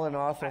 Chester Allen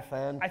Arthur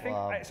fan I think,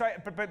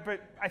 club.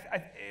 but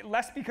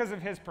less because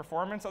of his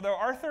performance, although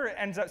Arthur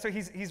ends up, so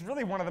he's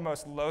really one of the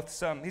most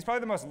loathsome, he's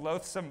probably the most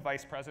loathsome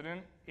vice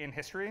president in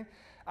history,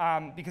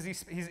 because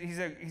he's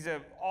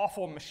an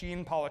awful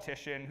machine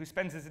politician who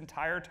spends his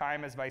entire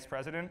time as vice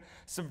president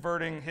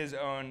subverting his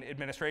own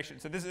administration.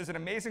 So this is an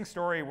amazing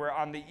story where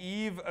on the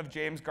eve of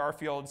James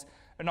Garfield's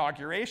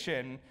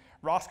inauguration,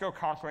 Roscoe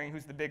Conkling,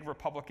 who's the big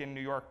Republican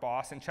New York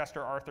boss, and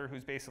Chester Arthur,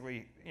 who's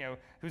basically,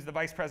 who's the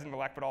vice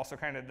president-elect, but also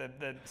kind of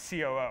the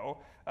COO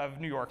of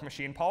New York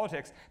machine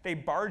politics, they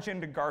barge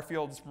into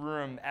Garfield's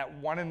room at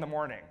 1 in the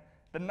morning,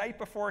 the night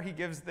before he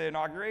gives the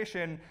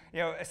inauguration,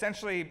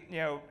 essentially,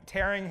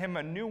 tearing him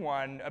a new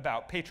one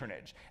about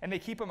patronage. And they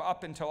keep him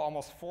up until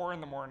almost 4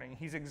 in the morning.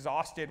 He's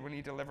exhausted when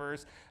he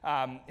delivers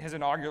his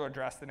inaugural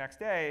address the next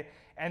day.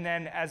 And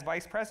then as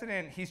vice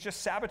president, he's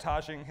just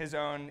sabotaging his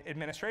own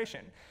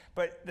administration.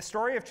 But the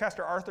story of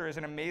Chester Arthur is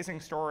an amazing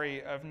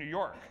story of New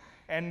York.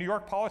 And New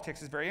York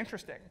politics is very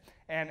interesting.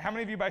 And how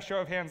many of you, by show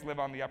of hands, live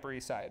on the Upper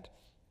East Side?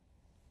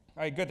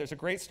 All right, good. There's a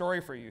great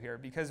story for you here,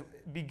 because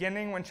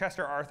beginning when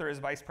Chester Arthur is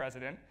vice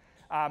president,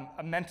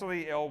 a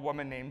mentally ill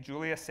woman named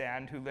Julia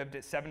Sand, who lived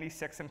at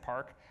 76 and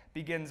Park,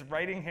 begins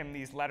writing him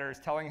these letters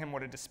telling him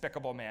what a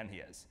despicable man he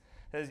is.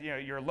 Says,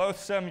 you're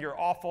loathsome, you're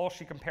awful.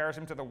 She compares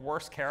him to the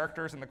worst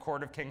characters in the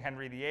court of King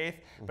Henry VIII.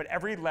 But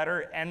every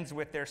letter ends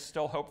with, there's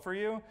still hope for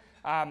you.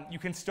 You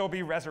can still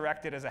be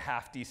resurrected as a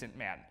half-decent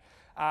man.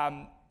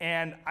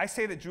 And I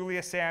say that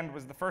Julia Sand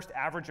was the first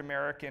average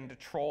American to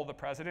troll the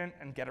president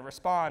and get a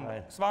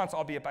response,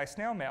 albeit by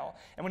snail mail.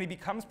 And when he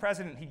becomes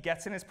president, he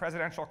gets in his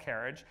presidential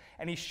carriage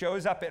and he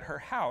shows up at her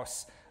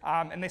house,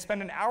 and they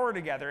spend an hour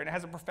together, and it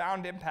has a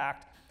profound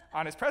impact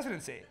on his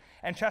presidency.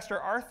 And Chester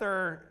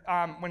Arthur,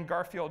 when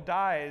Garfield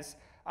dies,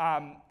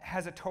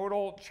 has a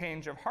total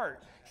change of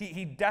heart.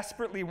 He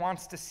desperately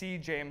wants to see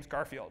James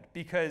Garfield,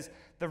 because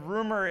the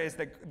rumor is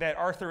that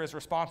Arthur is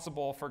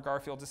responsible for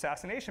Garfield's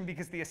assassination,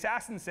 because the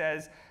assassin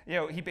says,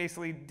 he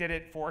basically did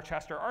it for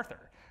Chester Arthur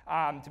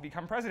to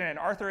become president. And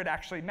Arthur had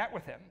actually met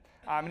with him.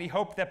 And he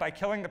hoped that by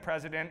killing the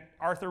president,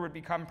 Arthur would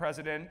become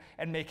president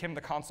and make him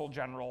the consul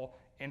general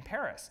in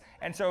Paris.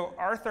 And so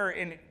Arthur,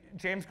 in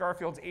James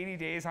Garfield's 80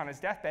 days on his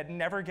deathbed,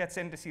 never gets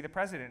in to see the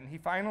president. And he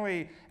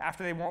finally,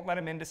 after they won't let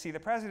him in to see the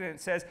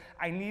president, says,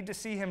 I need to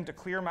see him to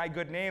clear my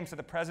good name so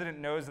the president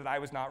knows that I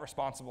was not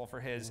responsible for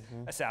his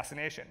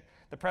assassination.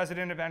 The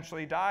president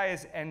eventually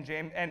dies, and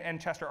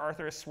Chester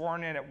Arthur is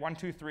sworn in at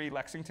 123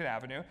 Lexington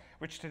Avenue,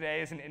 which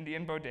today is an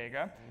Indian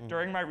bodega.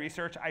 During my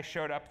research, I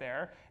showed up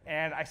there,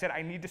 and I said,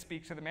 I need to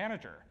speak to the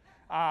manager.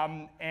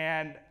 And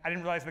I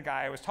didn't realize the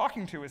guy I was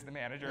talking to was the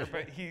manager,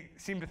 but he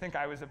seemed to think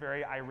I was a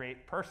very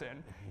irate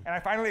person. And I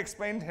finally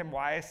explained to him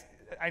why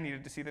I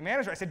needed to see the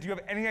manager. I said, do you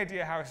have any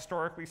idea how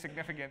historically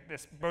significant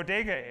this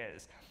bodega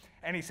is?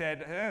 And he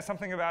said,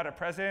 something about a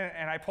president.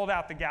 And I pulled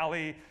out the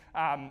galley,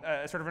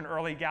 sort of an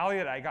early galley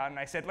that I got, and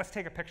I said, let's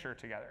take a picture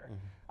together.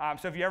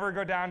 So if you ever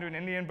go down to an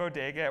Indian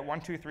bodega at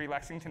 123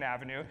 Lexington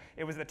Avenue,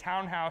 it was the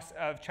townhouse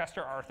of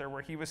Chester Arthur,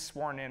 where he was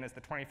sworn in as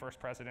the 21st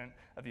president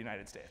of the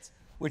United States.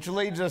 Which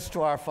leads us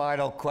to our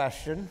final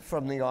question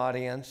from the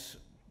audience,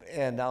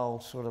 and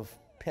I'll sort of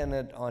pin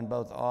it on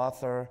both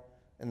Arthur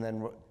and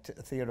then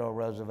Theodore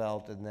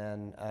Roosevelt and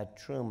then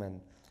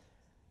Truman.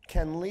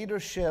 Can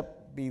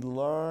leadership be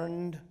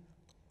learned,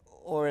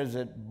 or is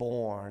it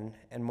born?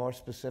 And more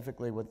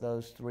specifically with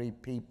those three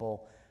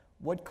people,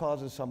 what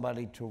causes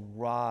somebody to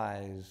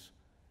rise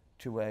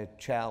to a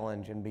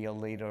challenge and be a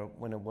leader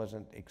when it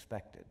wasn't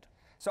expected?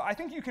 So I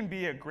think you can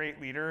be a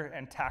great leader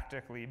and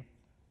tactically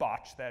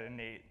botch that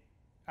innate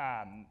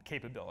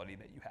capability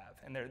that you have.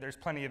 And there's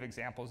plenty of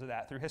examples of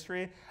that through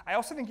history. I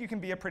also think you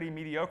can be a pretty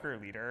mediocre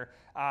leader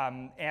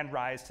and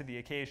rise to the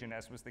occasion,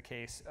 as was the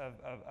case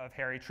of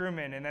Harry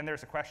Truman. And then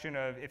there's a question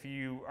of, if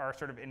you are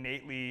sort of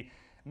innately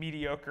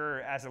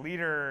mediocre as a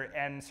leader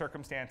and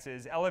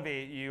circumstances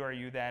elevate you, are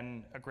you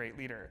then a great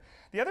leader?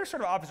 The other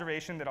sort of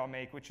observation that I'll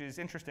make, which is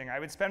interesting, I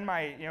would spend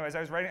as I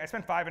was writing, I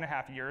spent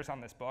 5.5 years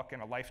on this book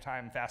and a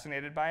lifetime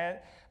fascinated by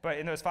it. But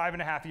in those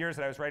 5.5 years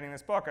that I was writing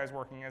this book, I was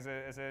working as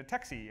a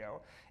tech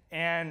CEO.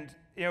 And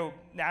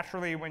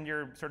naturally, when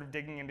you're sort of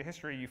digging into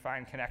history, you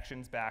find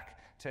connections back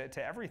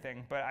to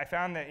everything. But I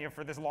found that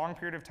for this long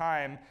period of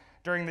time,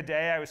 during the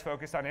day, I was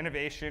focused on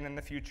innovation and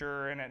the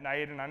future, and at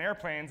night and on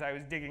airplanes, I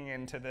was digging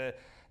into the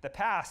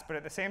past. But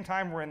at the same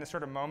time, we're in this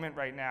sort of moment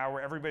right now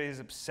where everybody's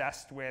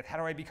obsessed with, how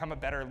do I become a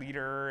better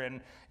leader,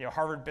 and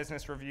Harvard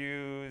Business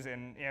Reviews,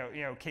 and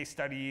case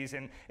studies,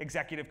 and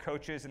executive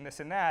coaches, and this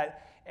and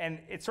that. And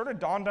it sort of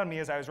dawned on me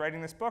as I was writing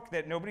this book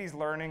that nobody's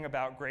learning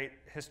about great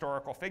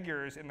historical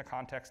figures in the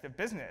context of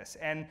business.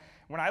 And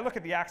when I look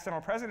at the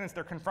accidental presidents,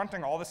 they're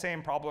confronting all the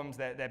same problems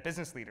that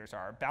business leaders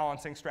are: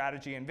 balancing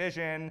strategy and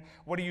vision.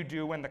 What do you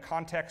do when the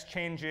context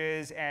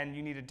changes and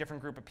you need a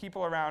different group of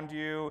people around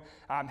you?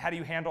 How do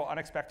you handle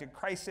unexpected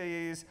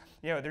crises?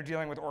 They're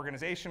dealing with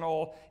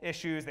organizational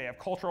issues. They have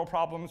cultural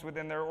problems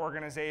within their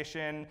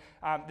organization.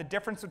 The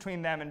difference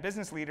between them and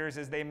business leaders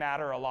is they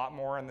matter a lot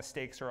more and the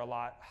stakes are a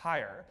lot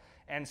higher.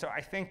 And so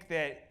I think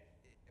that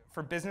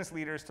for business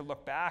leaders to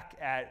look back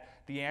at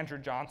the Andrew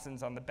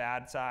Johnsons on the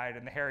bad side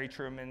and the Harry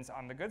Trumans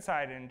on the good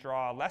side and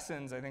draw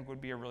lessons, I think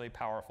would be a really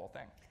powerful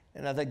thing.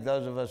 And I think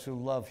those of us who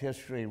love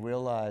history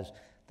realize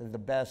that the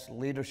best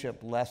leadership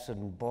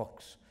lesson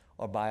books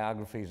are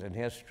biographies and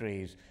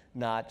histories,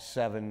 not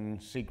 7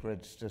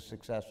 secrets to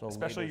successful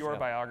Especially leadership. your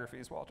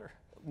biographies, Walter.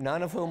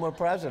 None of whom were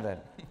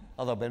president,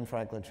 although Ben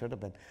Franklin should have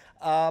been.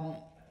 I'm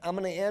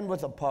going to end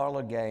with a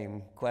parlor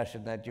game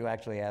question that you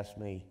actually asked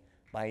me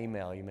by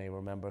email, you may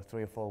remember,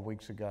 3 or 4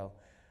 weeks ago,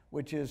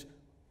 which is,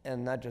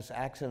 and not just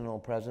accidental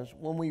presidents,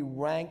 when we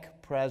rank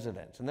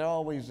presidents, and there are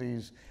always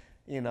these,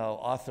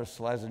 Arthur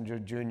Schlesinger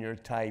Jr.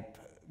 type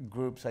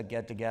groups that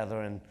get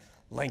together, and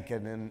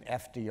Lincoln and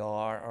FDR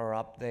are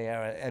up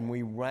there, and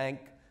we rank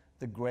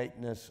the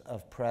greatness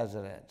of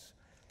presidents.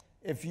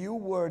 If you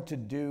were to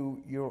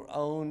do your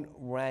own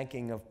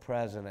ranking of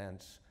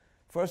presidents,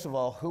 first of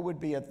all, who would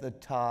be at the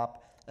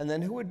top? And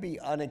then who would be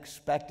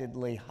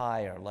unexpectedly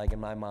higher, like in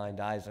my mind,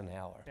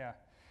 Eisenhower? Yeah.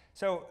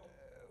 So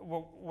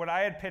what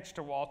I had pitched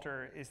to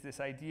Walter is this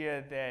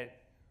idea that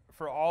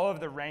for all of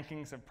the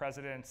rankings of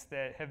presidents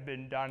that have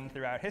been done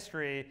throughout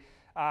history,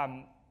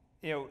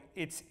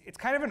 it's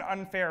kind of an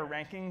unfair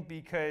ranking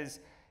because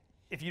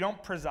if you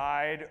don't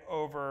preside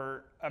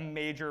over a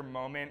major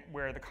moment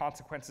where the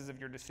consequences of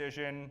your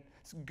decision,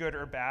 good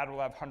or bad,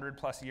 will have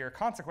 100+ year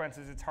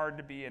consequences, it's hard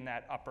to be in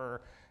that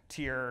upper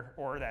tier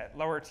or that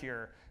lower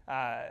tier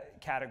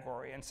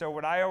category. And so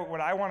what I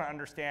want to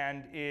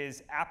understand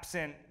is,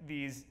 absent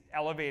these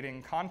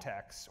elevating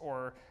contexts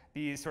or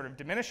these sort of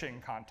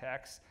diminishing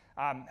contexts,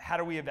 how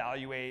do we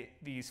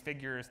evaluate these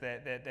figures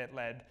that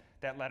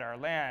led our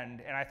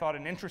land? And I thought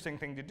an interesting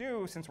thing to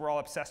do, since we're all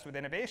obsessed with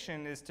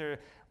innovation, is to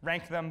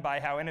rank them by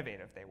how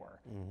innovative they were.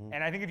 Mm-hmm.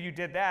 And I think if you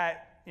did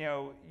that,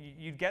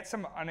 you'd get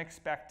some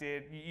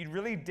unexpected, you'd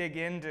really dig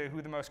into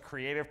who the most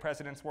creative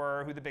presidents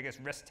were, who the biggest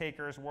risk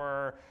takers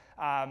were,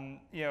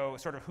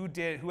 sort of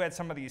who had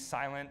some of these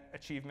silent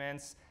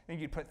achievements. I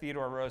think you'd put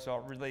Theodore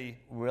Roosevelt really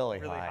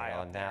high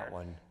on that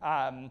one.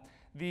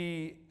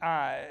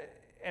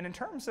 And in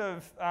terms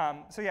of,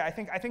 I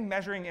think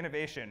measuring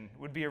innovation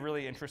would be a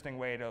really interesting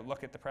way to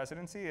look at the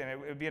presidency, and it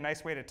would be a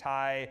nice way to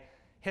tie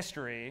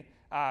history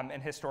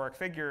and historic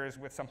figures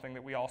with something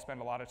that we all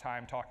spend a lot of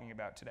time talking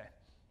about today.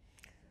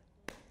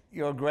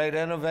 You're a great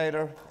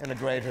innovator and a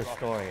great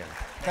historian.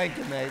 Thank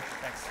you, Nate.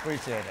 Thanks.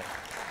 Appreciate it.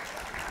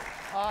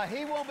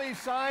 He will be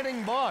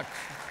signing books.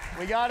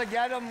 We got to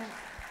get him,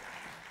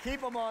 keep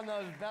him on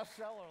those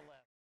bestseller lists.